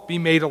all be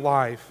made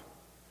alive.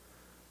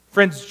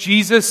 Friends,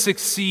 Jesus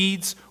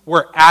succeeds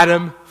where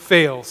Adam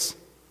fails.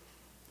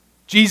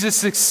 Jesus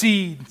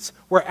succeeds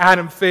where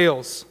Adam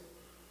fails.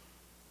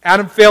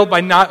 Adam failed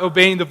by not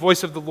obeying the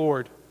voice of the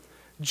Lord.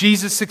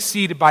 Jesus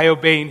succeeded by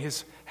obeying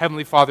his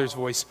heavenly Father's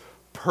voice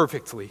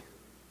perfectly.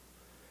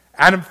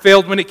 Adam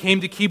failed when it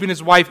came to keeping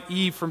his wife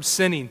Eve from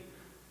sinning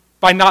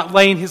by not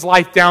laying his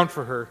life down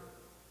for her.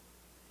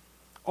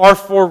 Our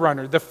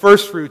forerunner, the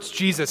firstfruits,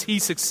 Jesus, he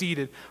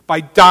succeeded by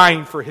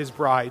dying for his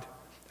bride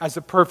as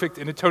a perfect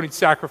and atoning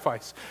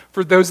sacrifice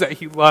for those that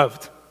he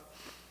loved.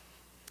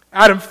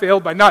 Adam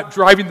failed by not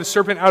driving the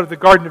serpent out of the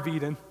Garden of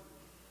Eden.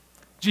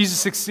 Jesus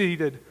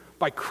succeeded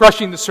by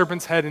crushing the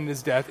serpent's head in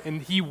his death,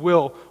 and he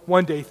will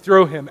one day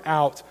throw him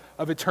out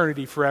of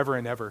eternity forever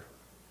and ever.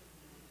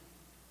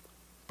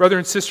 Brother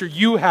and sister,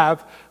 you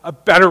have a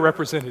better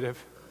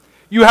representative.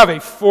 You have a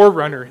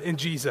forerunner in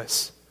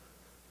Jesus.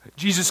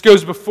 Jesus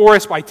goes before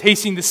us by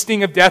tasting the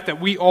sting of death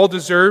that we all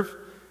deserve,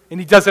 and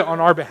he does it on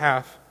our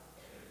behalf.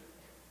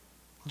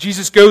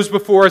 Jesus goes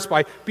before us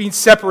by being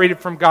separated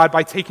from God,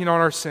 by taking on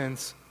our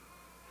sins.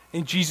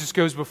 And Jesus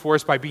goes before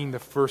us by being the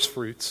first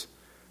fruits,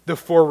 the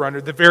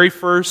forerunner, the very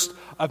first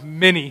of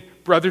many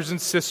brothers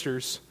and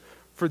sisters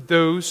for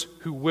those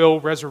who will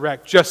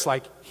resurrect, just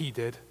like he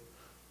did.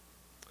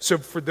 So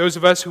for those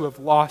of us who have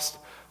lost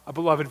a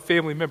beloved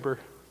family member,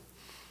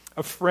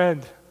 a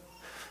friend,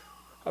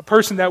 a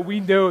person that we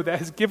know that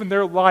has given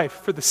their life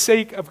for the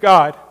sake of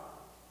God,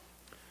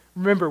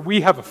 remember,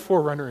 we have a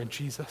forerunner in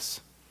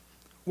Jesus,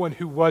 one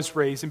who was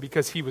raised, and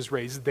because he was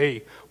raised,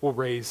 they will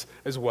raise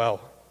as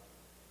well.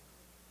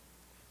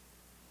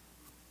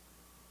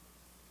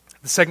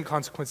 The second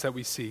consequence that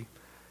we see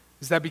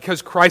is that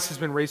because Christ has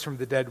been raised from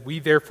the dead, we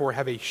therefore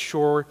have a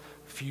sure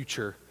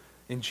future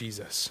in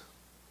Jesus.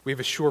 We have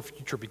a sure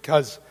future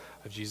because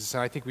of Jesus.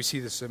 And I think we see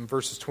this in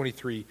verses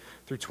 23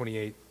 through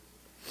 28.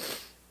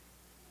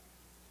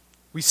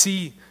 We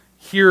see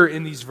here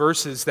in these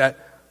verses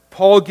that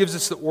Paul gives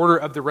us the order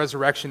of the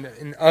resurrection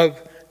and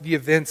of the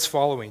events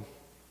following.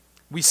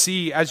 We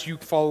see, as you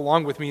follow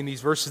along with me in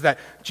these verses, that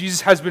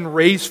Jesus has been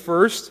raised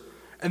first,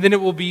 and then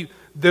it will be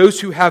those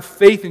who have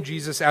faith in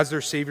Jesus as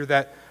their Savior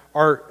that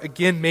are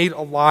again made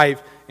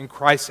alive in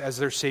Christ as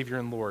their Savior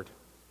and Lord.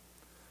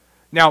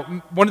 Now,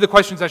 one of the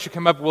questions that should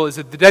come up, well, is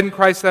it the dead in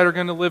Christ that are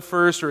going to live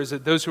first, or is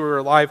it those who are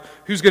alive?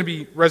 Who's going to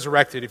be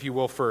resurrected, if you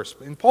will, first?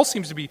 And Paul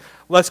seems to be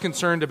less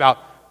concerned about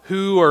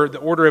who or the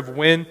order of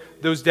when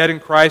those dead in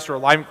Christ or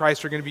alive in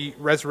Christ are going to be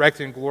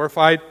resurrected and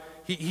glorified.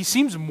 He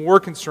seems more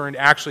concerned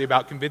actually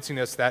about convincing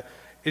us that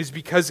it is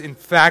because, in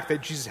fact,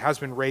 that Jesus has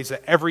been raised,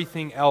 that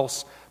everything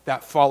else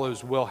that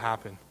follows will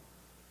happen.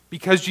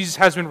 Because Jesus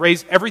has been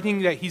raised,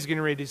 everything that he's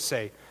getting ready to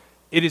say,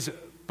 it is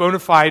bona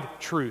fide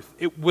truth.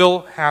 It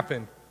will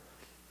happen.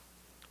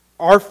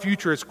 Our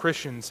future as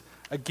Christians,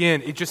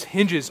 again, it just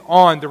hinges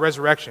on the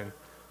resurrection.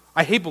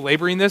 I hate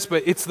belaboring this,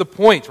 but it's the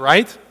point,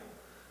 right?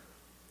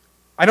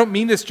 I don't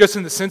mean this just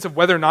in the sense of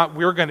whether or not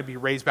we're going to be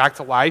raised back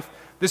to life.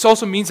 This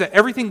also means that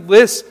everything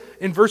listed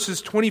in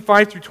verses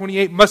 25 through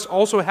 28 must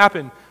also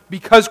happen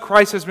because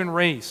Christ has been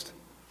raised.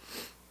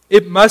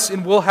 It must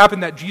and will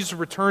happen that Jesus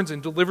returns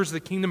and delivers the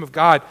kingdom of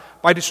God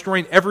by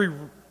destroying every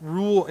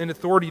rule and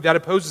authority that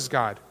opposes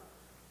God.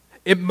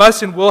 It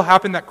must and will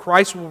happen that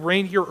Christ will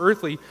reign here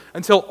earthly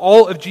until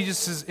all of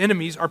Jesus'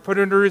 enemies are put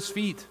under his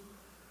feet.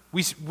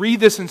 We read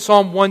this in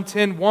Psalm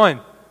 110:1.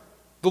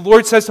 The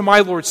Lord says to my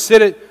Lord,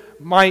 sit at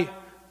my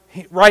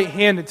right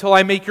hand until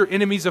I make your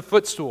enemies a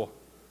footstool.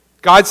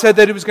 God said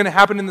that it was going to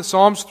happen in the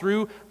Psalms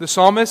through the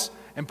psalmist,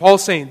 and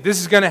Paul's saying this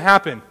is going to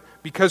happen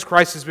because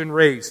Christ has been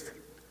raised.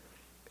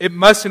 It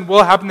must and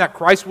will happen that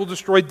Christ will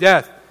destroy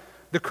death,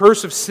 the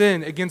curse of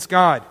sin against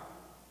God.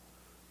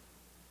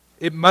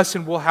 It must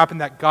and will happen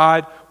that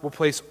God will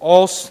place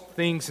all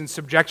things in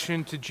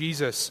subjection to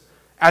Jesus,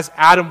 as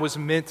Adam was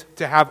meant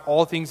to have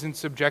all things in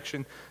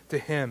subjection to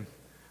him.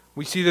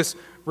 We see this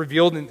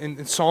revealed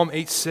in Psalm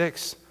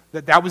 8:6,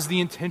 that was the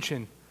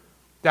intention,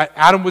 that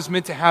Adam was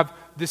meant to have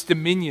this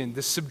dominion,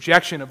 this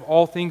subjection of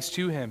all things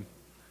to him.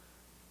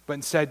 But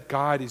instead,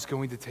 God is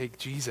going to take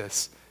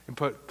Jesus and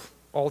put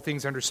all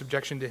things under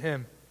subjection to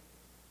him.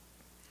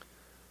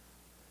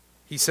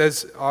 He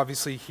says,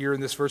 obviously, here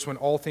in this verse, when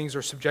all things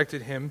are subjected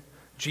to him,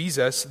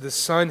 Jesus, the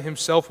Son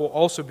himself, will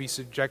also be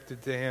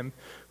subjected to him,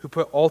 who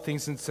put all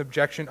things in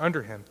subjection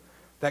under him,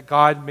 that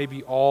God may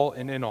be all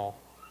and in all,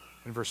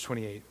 in verse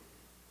 28.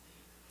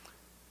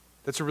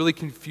 That's a really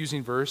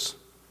confusing verse,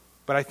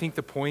 but I think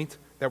the point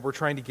that we're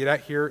trying to get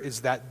at here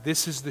is that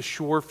this is the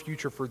sure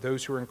future for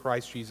those who are in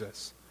Christ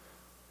Jesus.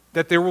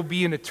 That there will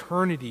be an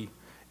eternity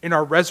in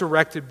our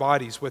resurrected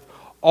bodies with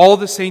all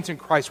the saints in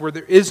Christ, where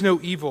there is no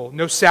evil,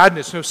 no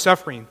sadness, no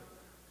suffering.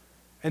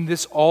 And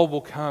this all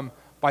will come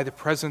by the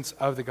presence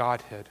of the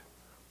Godhead,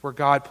 where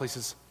God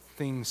places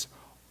things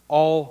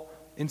all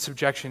in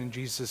subjection in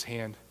Jesus'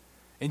 hand.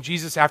 And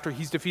Jesus, after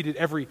he's defeated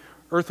every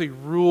earthly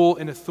rule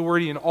and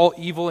authority and all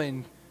evil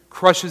and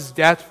crushes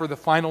death for the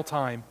final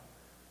time,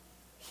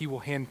 he will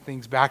hand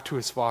things back to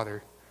his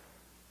Father,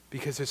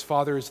 because his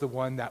Father is the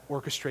one that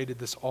orchestrated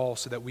this all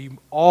so that we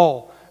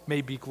all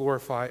may be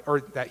glorified,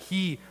 or that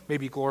he may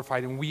be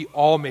glorified and we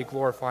all may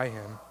glorify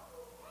him,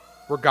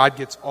 where God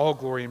gets all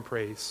glory and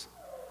praise.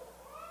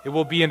 It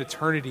will be an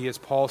eternity, as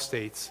Paul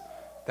states,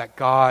 that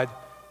God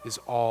is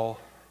all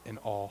in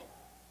all.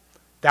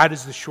 That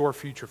is the sure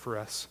future for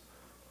us.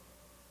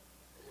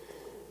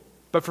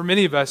 But for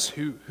many of us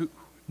who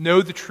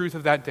know the truth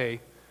of that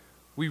day,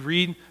 we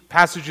read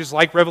passages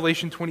like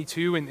Revelation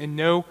 22 and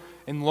know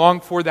and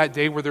long for that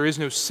day where there is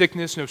no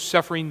sickness, no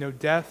suffering, no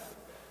death,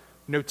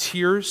 no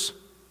tears.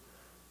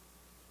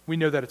 We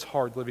know that it's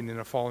hard living in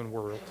a fallen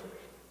world.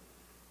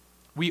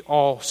 We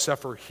all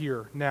suffer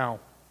here now.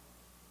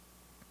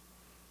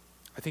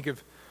 I think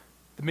of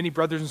the many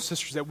brothers and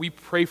sisters that we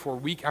pray for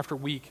week after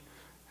week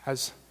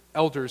as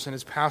elders and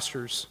as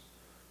pastors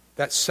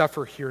that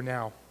suffer here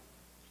now.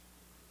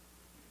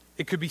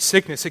 It could be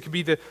sickness. It could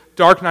be the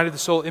dark night of the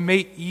soul. It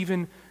may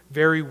even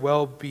very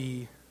well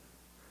be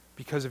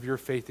because of your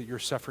faith that you're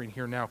suffering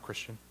here now,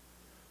 Christian.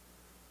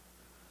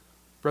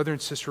 Brother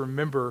and sister,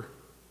 remember,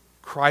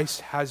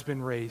 Christ has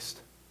been raised.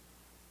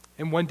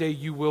 And one day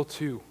you will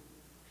too.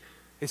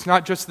 It's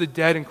not just the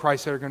dead in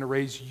Christ that are going to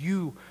raise.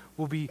 You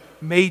will be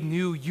made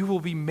new. You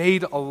will be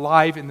made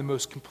alive in the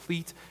most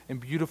complete and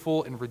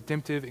beautiful and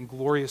redemptive and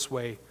glorious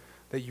way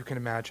that you can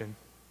imagine.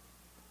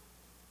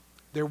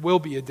 There will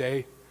be a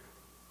day,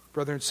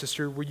 brother and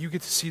sister, where you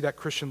get to see that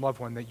Christian loved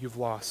one that you've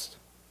lost.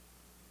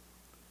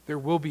 There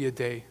will be a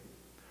day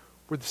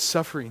where the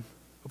suffering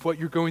of what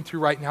you're going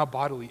through right now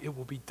bodily, it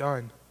will be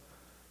done.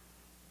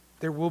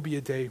 There will be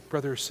a day,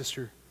 brother or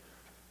sister,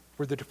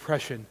 where the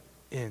depression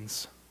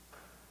ends.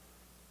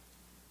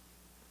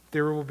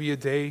 There will be a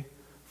day,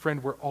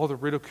 friend, where all the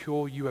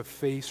ridicule you have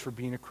faced for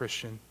being a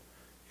Christian,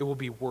 it will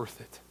be worth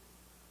it.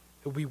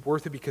 It will be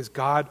worth it because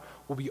God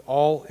will be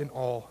all in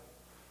all,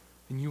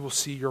 and you will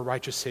see your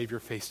righteous Savior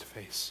face to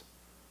face.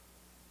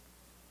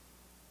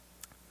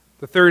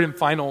 The third and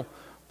final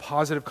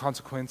positive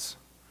consequence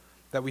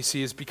that we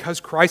see is because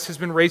Christ has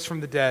been raised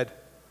from the dead,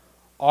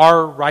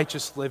 our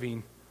righteous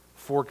living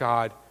for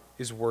God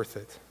is worth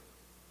it.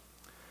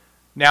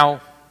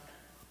 Now,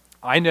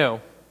 I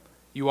know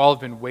you all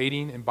have been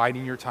waiting and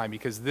biding your time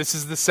because this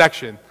is the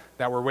section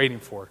that we're waiting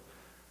for.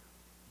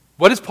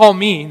 What does Paul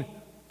mean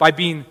by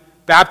being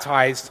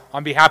baptized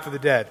on behalf of the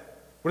dead?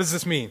 What does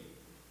this mean?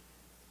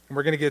 And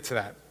we're going to get to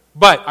that.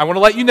 But I want to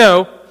let you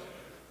know,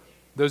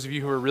 those of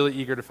you who are really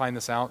eager to find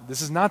this out,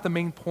 this is not the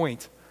main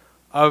point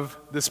of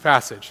this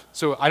passage.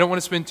 So I don't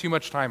want to spend too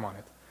much time on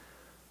it.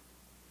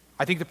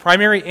 I think the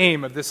primary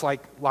aim of this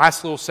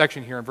last little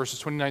section here in verses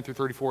 29 through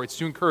 34, it's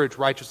to encourage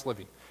righteous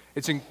living.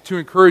 It's to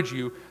encourage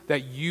you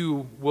that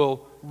you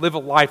will live a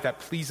life that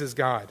pleases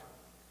God.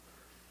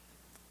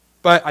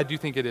 But I do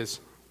think it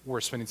is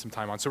worth spending some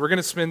time on. So we're going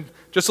to spend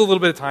just a little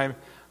bit of time,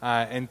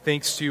 and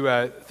thanks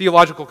to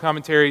theological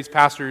commentaries,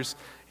 pastors,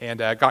 and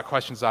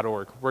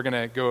gotquestions.org, we're going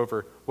to go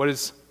over what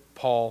is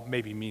Paul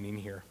maybe meaning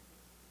here.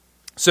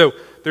 So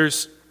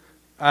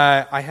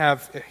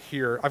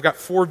I've got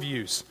 4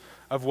 views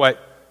of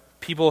what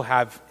people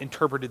have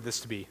interpreted this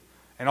to be.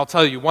 And I'll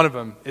tell you, one of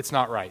them, it's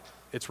not right.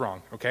 It's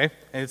wrong, okay?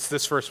 And it's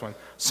this first one.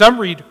 Some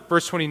read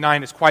verse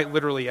 29 as quite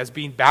literally as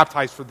being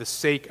baptized for the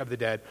sake of the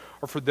dead,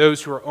 or for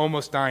those who are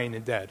almost dying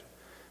and dead.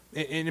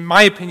 In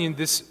my opinion,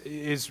 this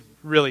is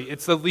really,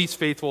 it's the least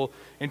faithful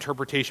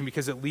interpretation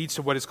because it leads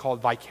to what is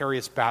called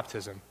vicarious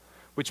baptism,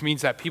 which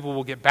means that people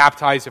will get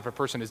baptized if a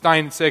person is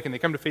dying and sick and they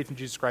come to faith in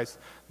Jesus Christ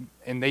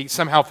and they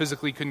somehow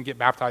physically couldn't get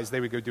baptized, they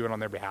would go do it on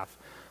their behalf.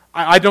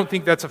 I don't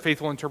think that's a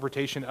faithful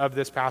interpretation of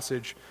this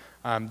passage.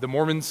 The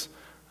Mormons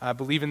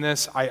believe in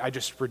this. I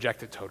just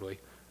reject it totally.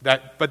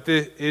 But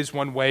there is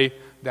one way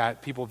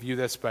that people view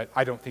this, but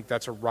I don't think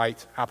that's a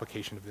right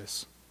application of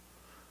this.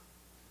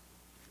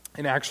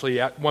 And actually,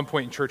 at one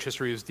point in church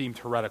history, it was deemed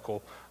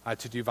heretical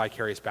to do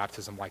vicarious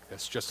baptism like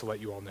this, just to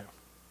let you all know.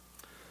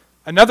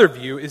 Another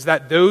view is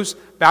that those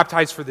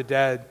baptized for the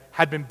dead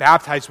had been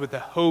baptized with the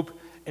hope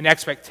and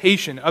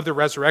expectation of the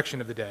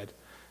resurrection of the dead.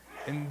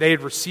 And they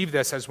had received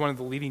this as one of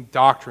the leading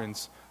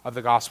doctrines of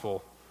the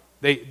gospel.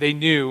 They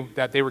knew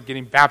that they were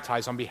getting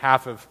baptized on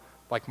behalf of,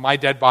 my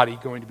dead body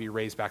going to be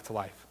raised back to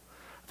life.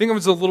 I think it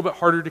was a little bit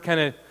harder to kind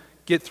of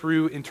get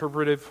through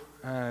interpretive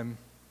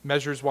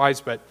measures-wise,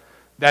 but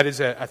that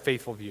is a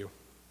faithful view.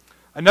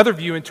 Another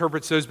view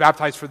interprets those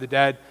baptized for the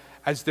dead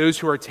as those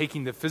who are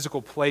taking the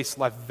physical place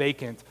left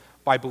vacant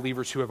by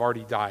believers who have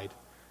already died.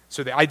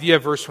 So the idea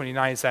of verse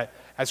 29 is that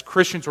as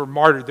Christians were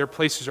martyred, their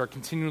places are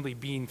continually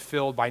being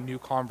filled by new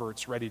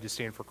converts ready to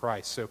stand for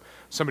Christ. So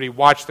somebody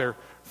watched their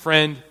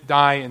friend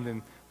die, and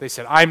then they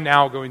said, I'm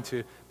now going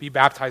to be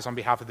baptized on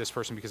behalf of this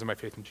person because of my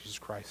faith in Jesus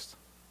Christ.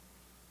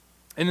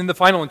 And in the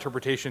final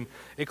interpretation,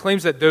 it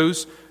claims that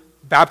those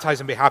baptized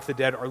on behalf of the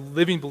dead are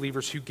living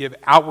believers who give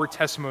outward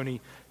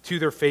testimony to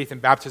their faith in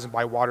baptism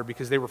by water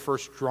because they were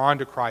first drawn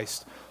to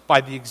Christ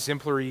by the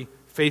exemplary,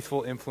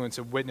 faithful influence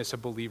and witness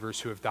of believers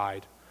who have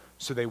died.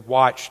 So they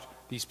watched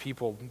these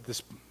people,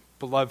 this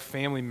beloved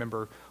family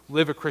member,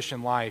 live a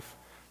Christian life.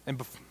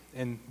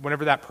 And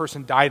whenever that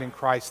person died in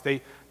Christ,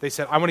 they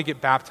said, I want to get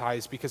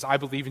baptized because I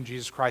believe in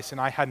Jesus Christ, and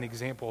I had an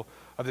example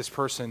of this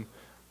person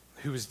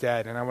who was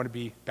dead, and I want to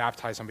be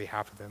baptized on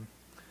behalf of them.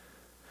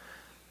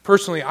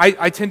 Personally,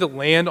 I tend to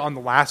land on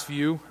the last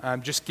view,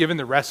 just given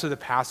the rest of the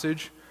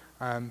passage,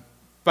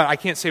 but I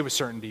can't say with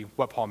certainty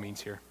what Paul means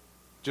here,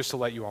 just to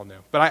let you all know.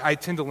 But I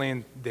tend to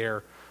land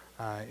there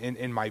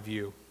in my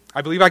view.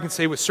 I believe I can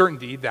say with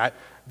certainty that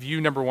view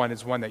number 1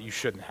 is one that you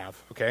shouldn't have,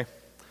 okay?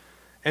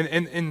 And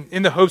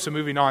in the hopes of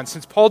moving on,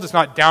 since Paul does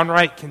not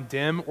downright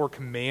condemn or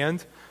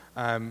command,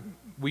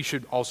 we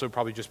should also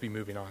probably just be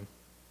moving on.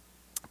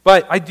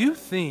 But I do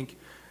think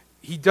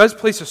he does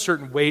place a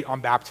certain weight on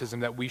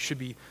baptism that we should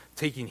be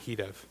taking heed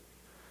of.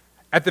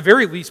 At the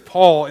very least,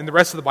 Paul and the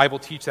rest of the Bible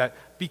teach that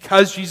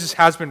because Jesus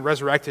has been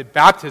resurrected,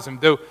 baptism,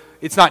 though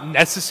it's not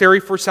necessary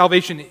for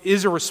salvation,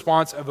 is a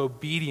response of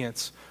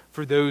obedience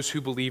for those who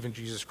believe in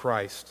Jesus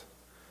Christ.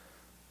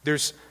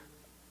 There's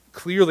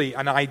clearly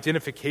an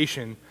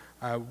identification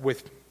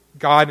with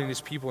God and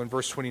his people in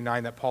verse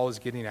 29 that Paul is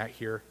getting at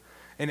here.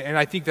 And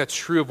I think that's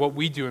true of what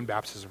we do in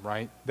baptism,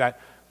 right? That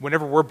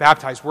whenever we're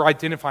baptized, we're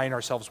identifying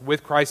ourselves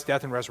with Christ's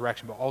death and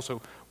resurrection, but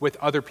also with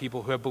other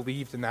people who have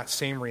believed in that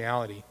same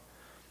reality.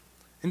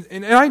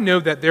 And I know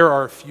that there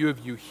are a few of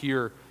you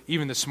here,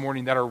 even this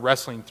morning, that are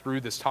wrestling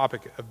through this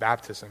topic of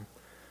baptism.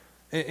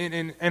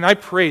 And I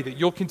pray that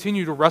you'll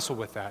continue to wrestle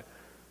with that,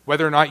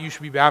 whether or not you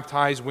should be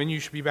baptized, when you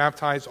should be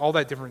baptized, all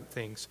that different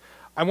things.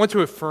 I want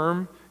to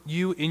affirm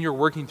you in your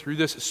working through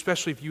this,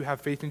 especially if you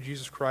have faith in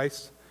Jesus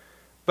Christ.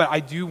 But I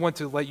do want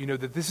to let you know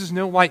that this is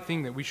no light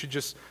thing that we should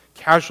just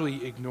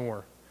casually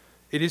ignore.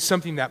 It is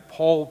something that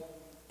Paul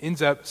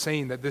ends up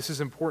saying that this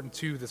is important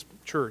to this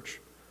church.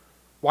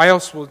 Why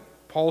else will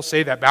Paul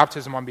say that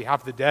baptism on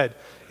behalf of the dead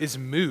is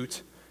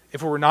moot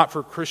if it were not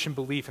for Christian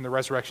belief in the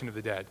resurrection of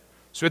the dead?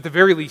 So at the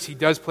very least, he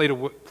does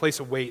place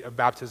a weight of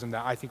baptism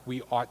that I think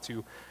we ought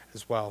to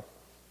as well.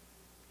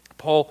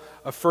 Paul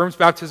affirms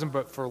baptism,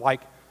 but for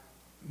like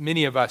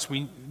many of us,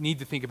 we need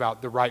to think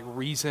about the right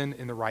reason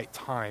and the right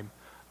time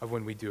of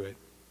when we do it.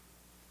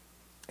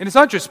 And it's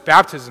not just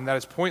baptism that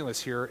is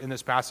pointless here in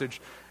this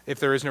passage if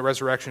there is no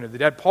resurrection of the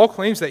dead. Paul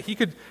claims that he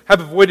could have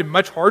avoided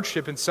much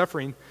hardship and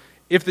suffering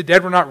if the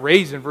dead were not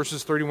raised in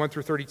verses 31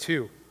 through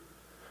 32.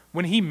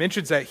 When he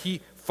mentions that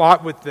he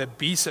fought with the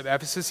beasts of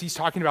Ephesus, he's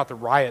talking about the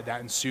riot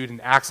that ensued in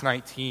Acts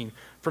 19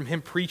 from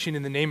him preaching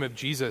in the name of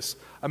Jesus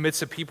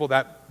amidst a people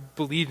that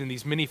believed in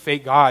these many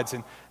fake gods.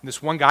 And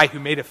this one guy who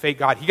made a fake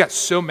god, he got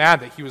so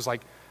mad that he was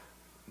like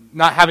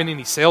not having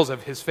any sales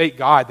of his fake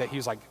god that he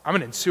was like, I'm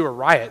going to ensue a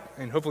riot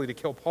and hopefully to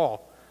kill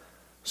Paul.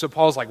 So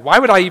Paul's like, why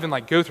would I even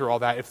go through all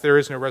that if there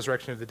is no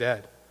resurrection of the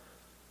dead?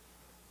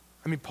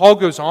 I mean, Paul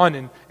goes on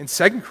in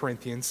 2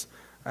 Corinthians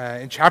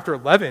in chapter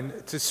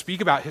 11 to speak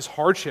about his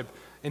hardship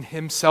in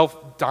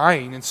himself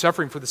dying and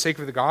suffering for the sake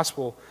of the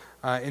gospel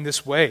in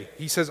this way.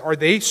 He says, are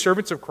they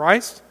servants of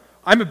Christ?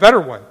 I'm a better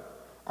one.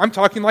 I'm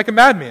talking like a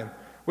madman,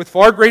 with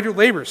far greater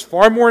labors,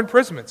 far more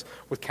imprisonments,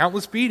 with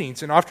countless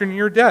beatings, and often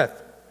near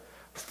death.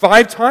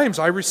 5 times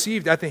I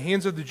received at the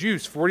hands of the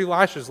Jews 40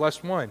 lashes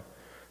less one.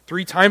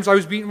 3 times I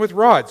was beaten with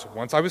rods.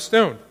 Once I was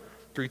stoned.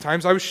 3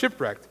 times I was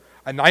shipwrecked.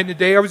 A night and a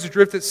day I was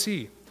adrift at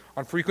sea,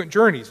 on frequent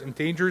journeys, and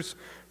dangers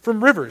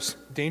from rivers,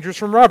 dangers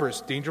from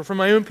robbers, danger from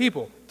my own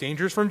people,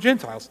 dangers from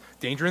Gentiles,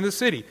 danger in the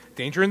city,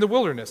 danger in the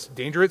wilderness,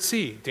 danger at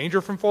sea,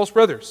 danger from false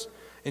brothers,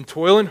 in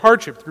toil and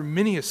hardship through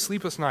many a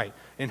sleepless night,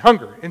 in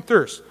hunger and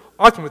thirst,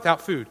 often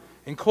without food,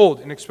 in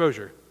cold and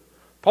exposure.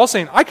 Paul's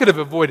saying, I could have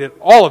avoided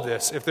all of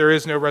this if there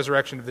is no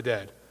resurrection of the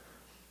dead.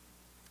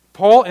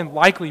 Paul and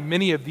likely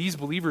many of these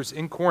believers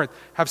in Corinth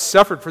have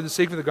suffered for the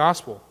sake of the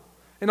gospel.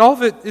 And all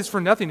of it is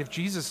for nothing if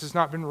Jesus has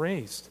not been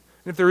raised,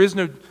 and if there is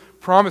no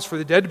promise for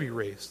the dead to be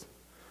raised.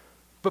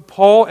 But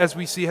Paul, as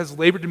we see, has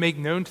labored to make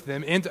known to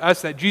them and to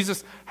us that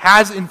Jesus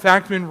has in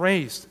fact been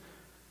raised.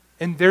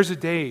 And there's a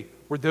day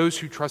where those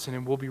who trust in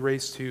him will be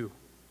raised too.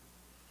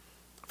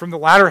 From the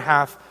latter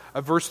half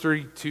of verse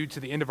 32 to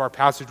the end of our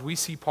passage, we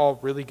see Paul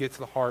really get to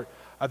the heart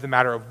of the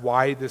matter of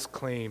why this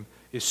claim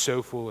is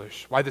so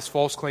foolish, why this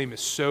false claim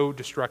is so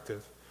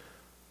destructive.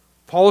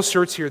 Paul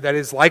asserts here that it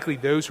is likely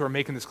those who are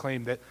making this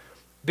claim that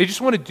they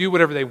just want to do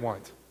whatever they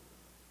want.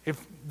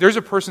 If there's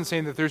a person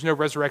saying that there's no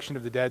resurrection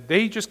of the dead,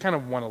 they just kind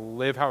of want to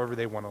live however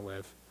they want to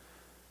live.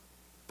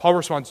 Paul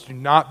responds, do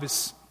not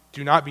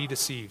be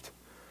deceived.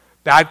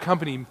 Bad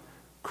company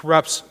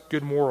corrupts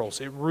good morals.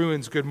 It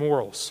ruins good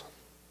morals.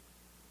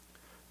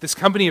 This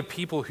company of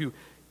people who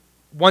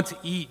want to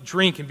eat,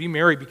 drink, and be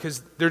merry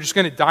because they're just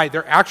going to die,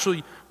 they're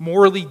actually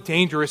morally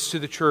dangerous to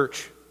the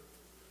church.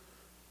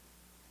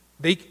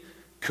 They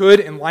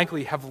could and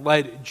likely have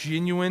led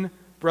genuine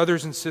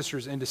brothers and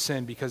sisters into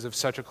sin because of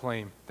such a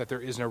claim that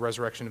there is no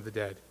resurrection of the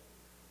dead.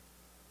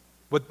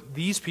 What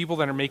these people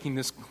that are making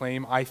this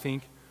claim, I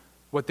think,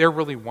 what they're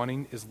really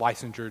wanting is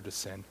licensure to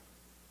sin.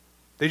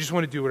 They just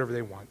want to do whatever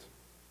they want.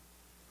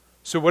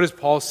 So what does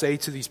Paul say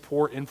to these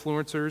poor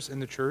influencers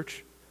in the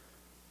church?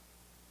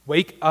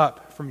 Wake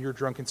up from your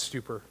drunken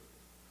stupor.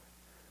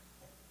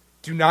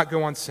 Do not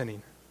go on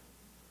sinning.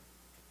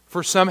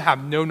 For some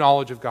have no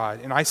knowledge of God,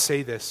 and I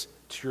say this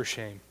to your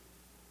shame.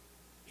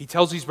 He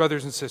tells these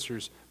brothers and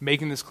sisters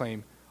making this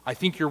claim, I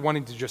think you're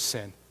wanting to just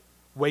sin.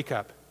 Wake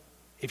up.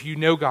 If you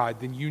know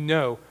God, then you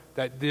know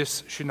that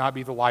this should not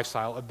be the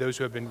lifestyle of those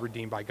who have been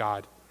redeemed by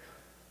God.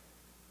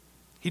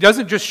 He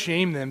doesn't just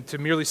shame them to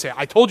merely say,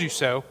 I told you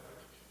so.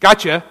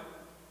 Gotcha.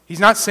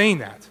 He's not saying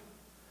that.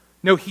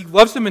 No, he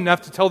loves them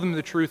enough to tell them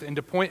the truth and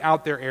to point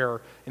out their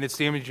error and its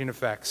damaging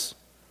effects.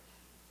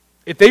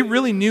 If they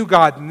really knew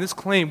God, then this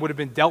claim would have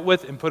been dealt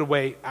with and put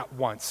away at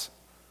once.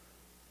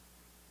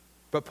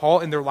 But Paul,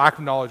 in their lack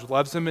of knowledge,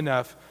 loves them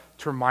enough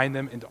to remind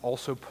them and to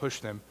also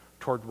push them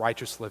toward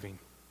righteous living.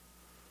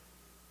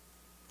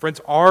 Friends,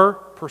 our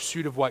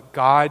pursuit of what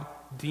God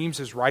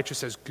deems as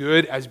righteous, as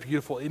good, as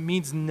beautiful, it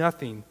means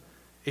nothing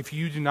if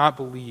you do not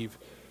believe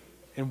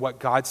in what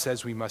God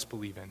says we must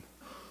believe in.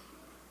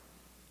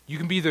 You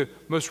can be the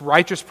most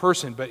righteous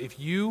person, but if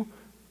you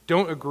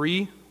don't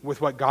agree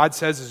with what God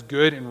says is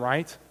good and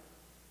right,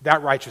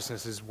 that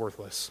righteousness is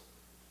worthless.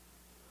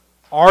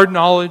 Our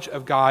knowledge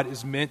of God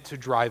is meant to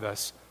drive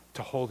us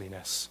to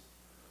holiness.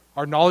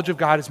 Our knowledge of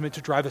God is meant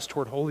to drive us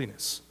toward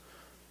holiness.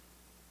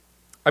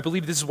 I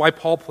believe this is why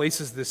Paul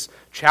places this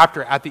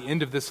chapter at the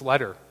end of this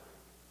letter.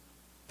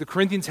 The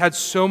Corinthians had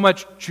so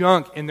much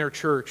junk in their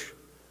church.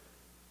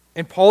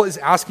 And Paul is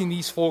asking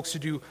these folks to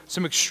do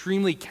some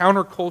extremely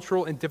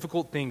countercultural and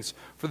difficult things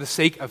for the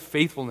sake of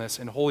faithfulness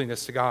and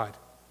holiness to God.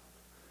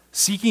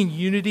 Seeking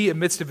unity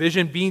amidst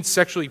division, being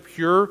sexually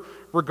pure,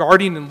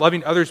 regarding and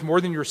loving others more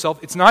than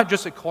yourself, it's not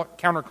just a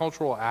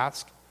countercultural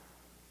ask.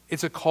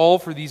 It's a call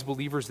for these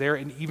believers there,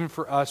 and even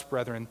for us,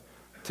 brethren,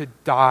 to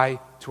die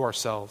to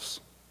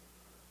ourselves.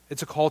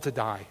 It's a call to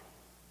die.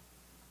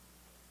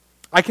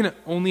 I can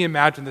only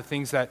imagine the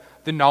things that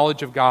the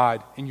knowledge of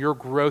God and your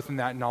growth in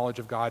that knowledge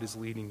of God is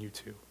leading you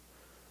to.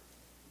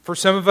 For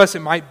some of us,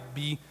 it might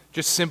be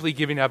just simply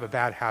giving up a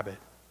bad habit.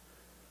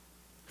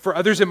 For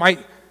others, it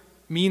might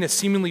mean a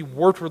seemingly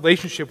warped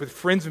relationship with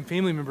friends and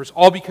family members,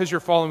 all because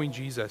you're following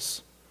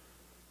Jesus.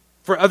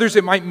 For others,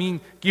 it might mean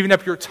giving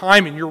up your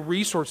time and your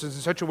resources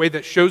in such a way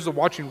that shows the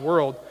watching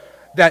world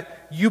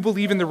that you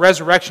believe in the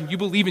resurrection, you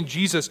believe in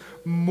Jesus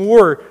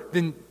more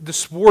than the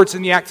sports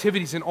and the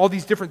activities and all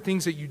these different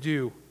things that you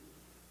do.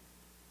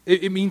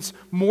 It means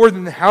more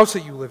than the house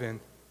that you live in.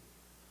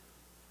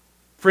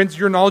 Friends,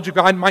 your knowledge of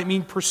God might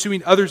mean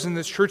pursuing others in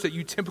this church that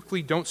you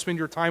typically don't spend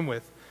your time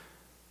with.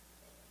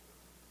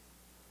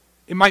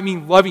 It might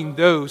mean loving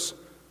those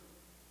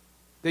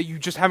that you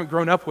just haven't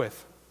grown up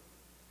with.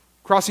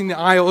 Crossing the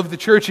aisle of the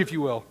church, if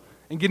you will,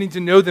 and getting to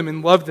know them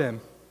and love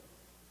them.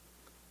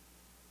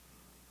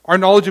 Our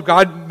knowledge of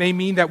God may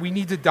mean that we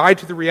need to die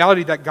to the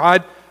reality that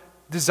God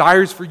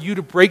desires for you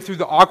to break through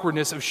the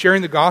awkwardness of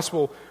sharing the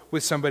gospel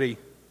with somebody.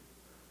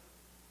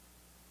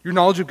 Your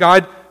knowledge of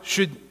God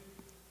should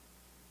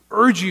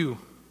urge you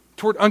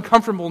toward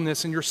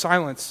uncomfortableness in your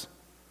silence.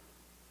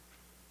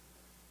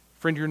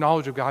 Friend, your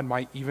knowledge of God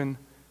might even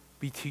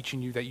be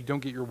teaching you that you don't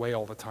get your way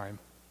all the time.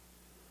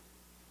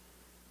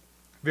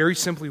 Very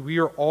simply, we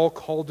are all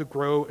called to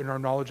grow in our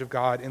knowledge of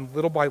God, and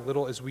little by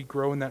little, as we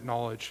grow in that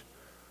knowledge,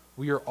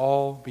 we are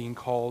all being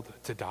called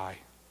to die.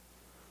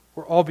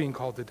 We're all being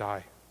called to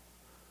die.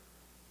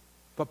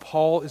 But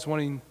Paul is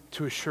wanting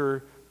to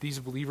assure these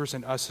believers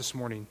and us this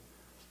morning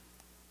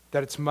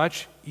that it's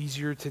much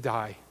easier to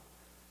die.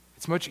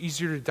 It's much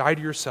easier to die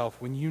to yourself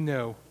when you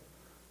know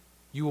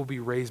you will be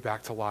raised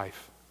back to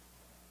life.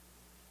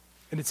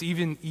 And it's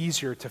even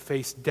easier to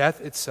face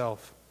death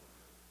itself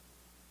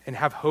and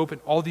have hope in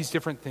all these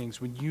different things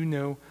when you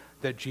know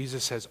that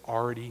Jesus has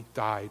already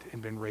died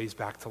and been raised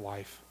back to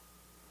life.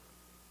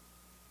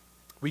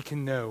 We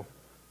can know,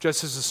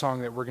 just as the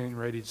song that we're getting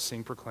ready to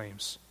sing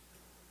proclaims,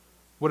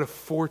 what a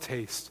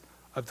foretaste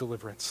of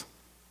deliverance.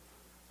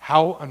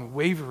 How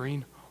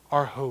unwavering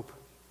our hope.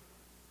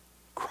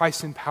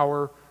 Christ in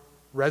power,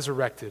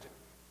 resurrected,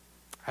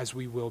 as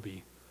we will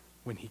be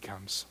when he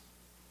comes.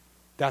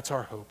 That's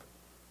our hope.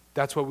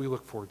 That's what we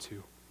look forward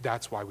to.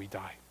 That's why we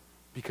die,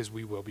 because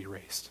we will be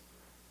raised.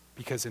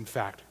 Because, in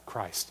fact,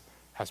 Christ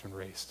has been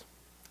raised.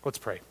 Let's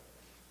pray.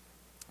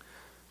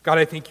 God,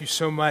 I thank you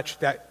so much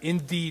that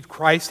indeed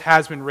Christ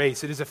has been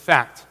raised. It is a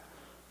fact.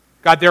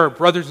 God, there are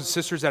brothers and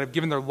sisters that have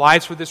given their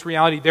lives for this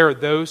reality. There are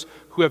those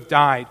who have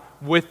died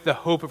with the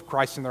hope of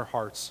Christ in their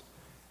hearts.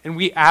 And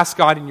we ask,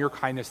 God, in your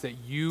kindness, that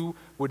you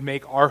would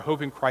make our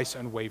hope in Christ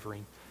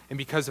unwavering. And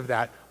because of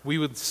that, we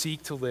would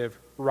seek to live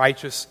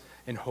righteous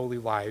and holy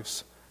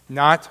lives,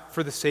 not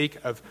for the sake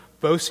of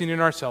boasting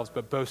in ourselves,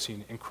 but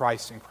boasting in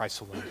Christ and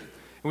Christ alone.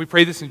 And we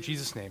pray this in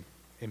Jesus' name.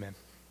 Amen.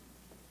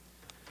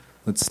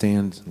 Let's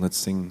stand, let's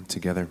sing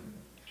together.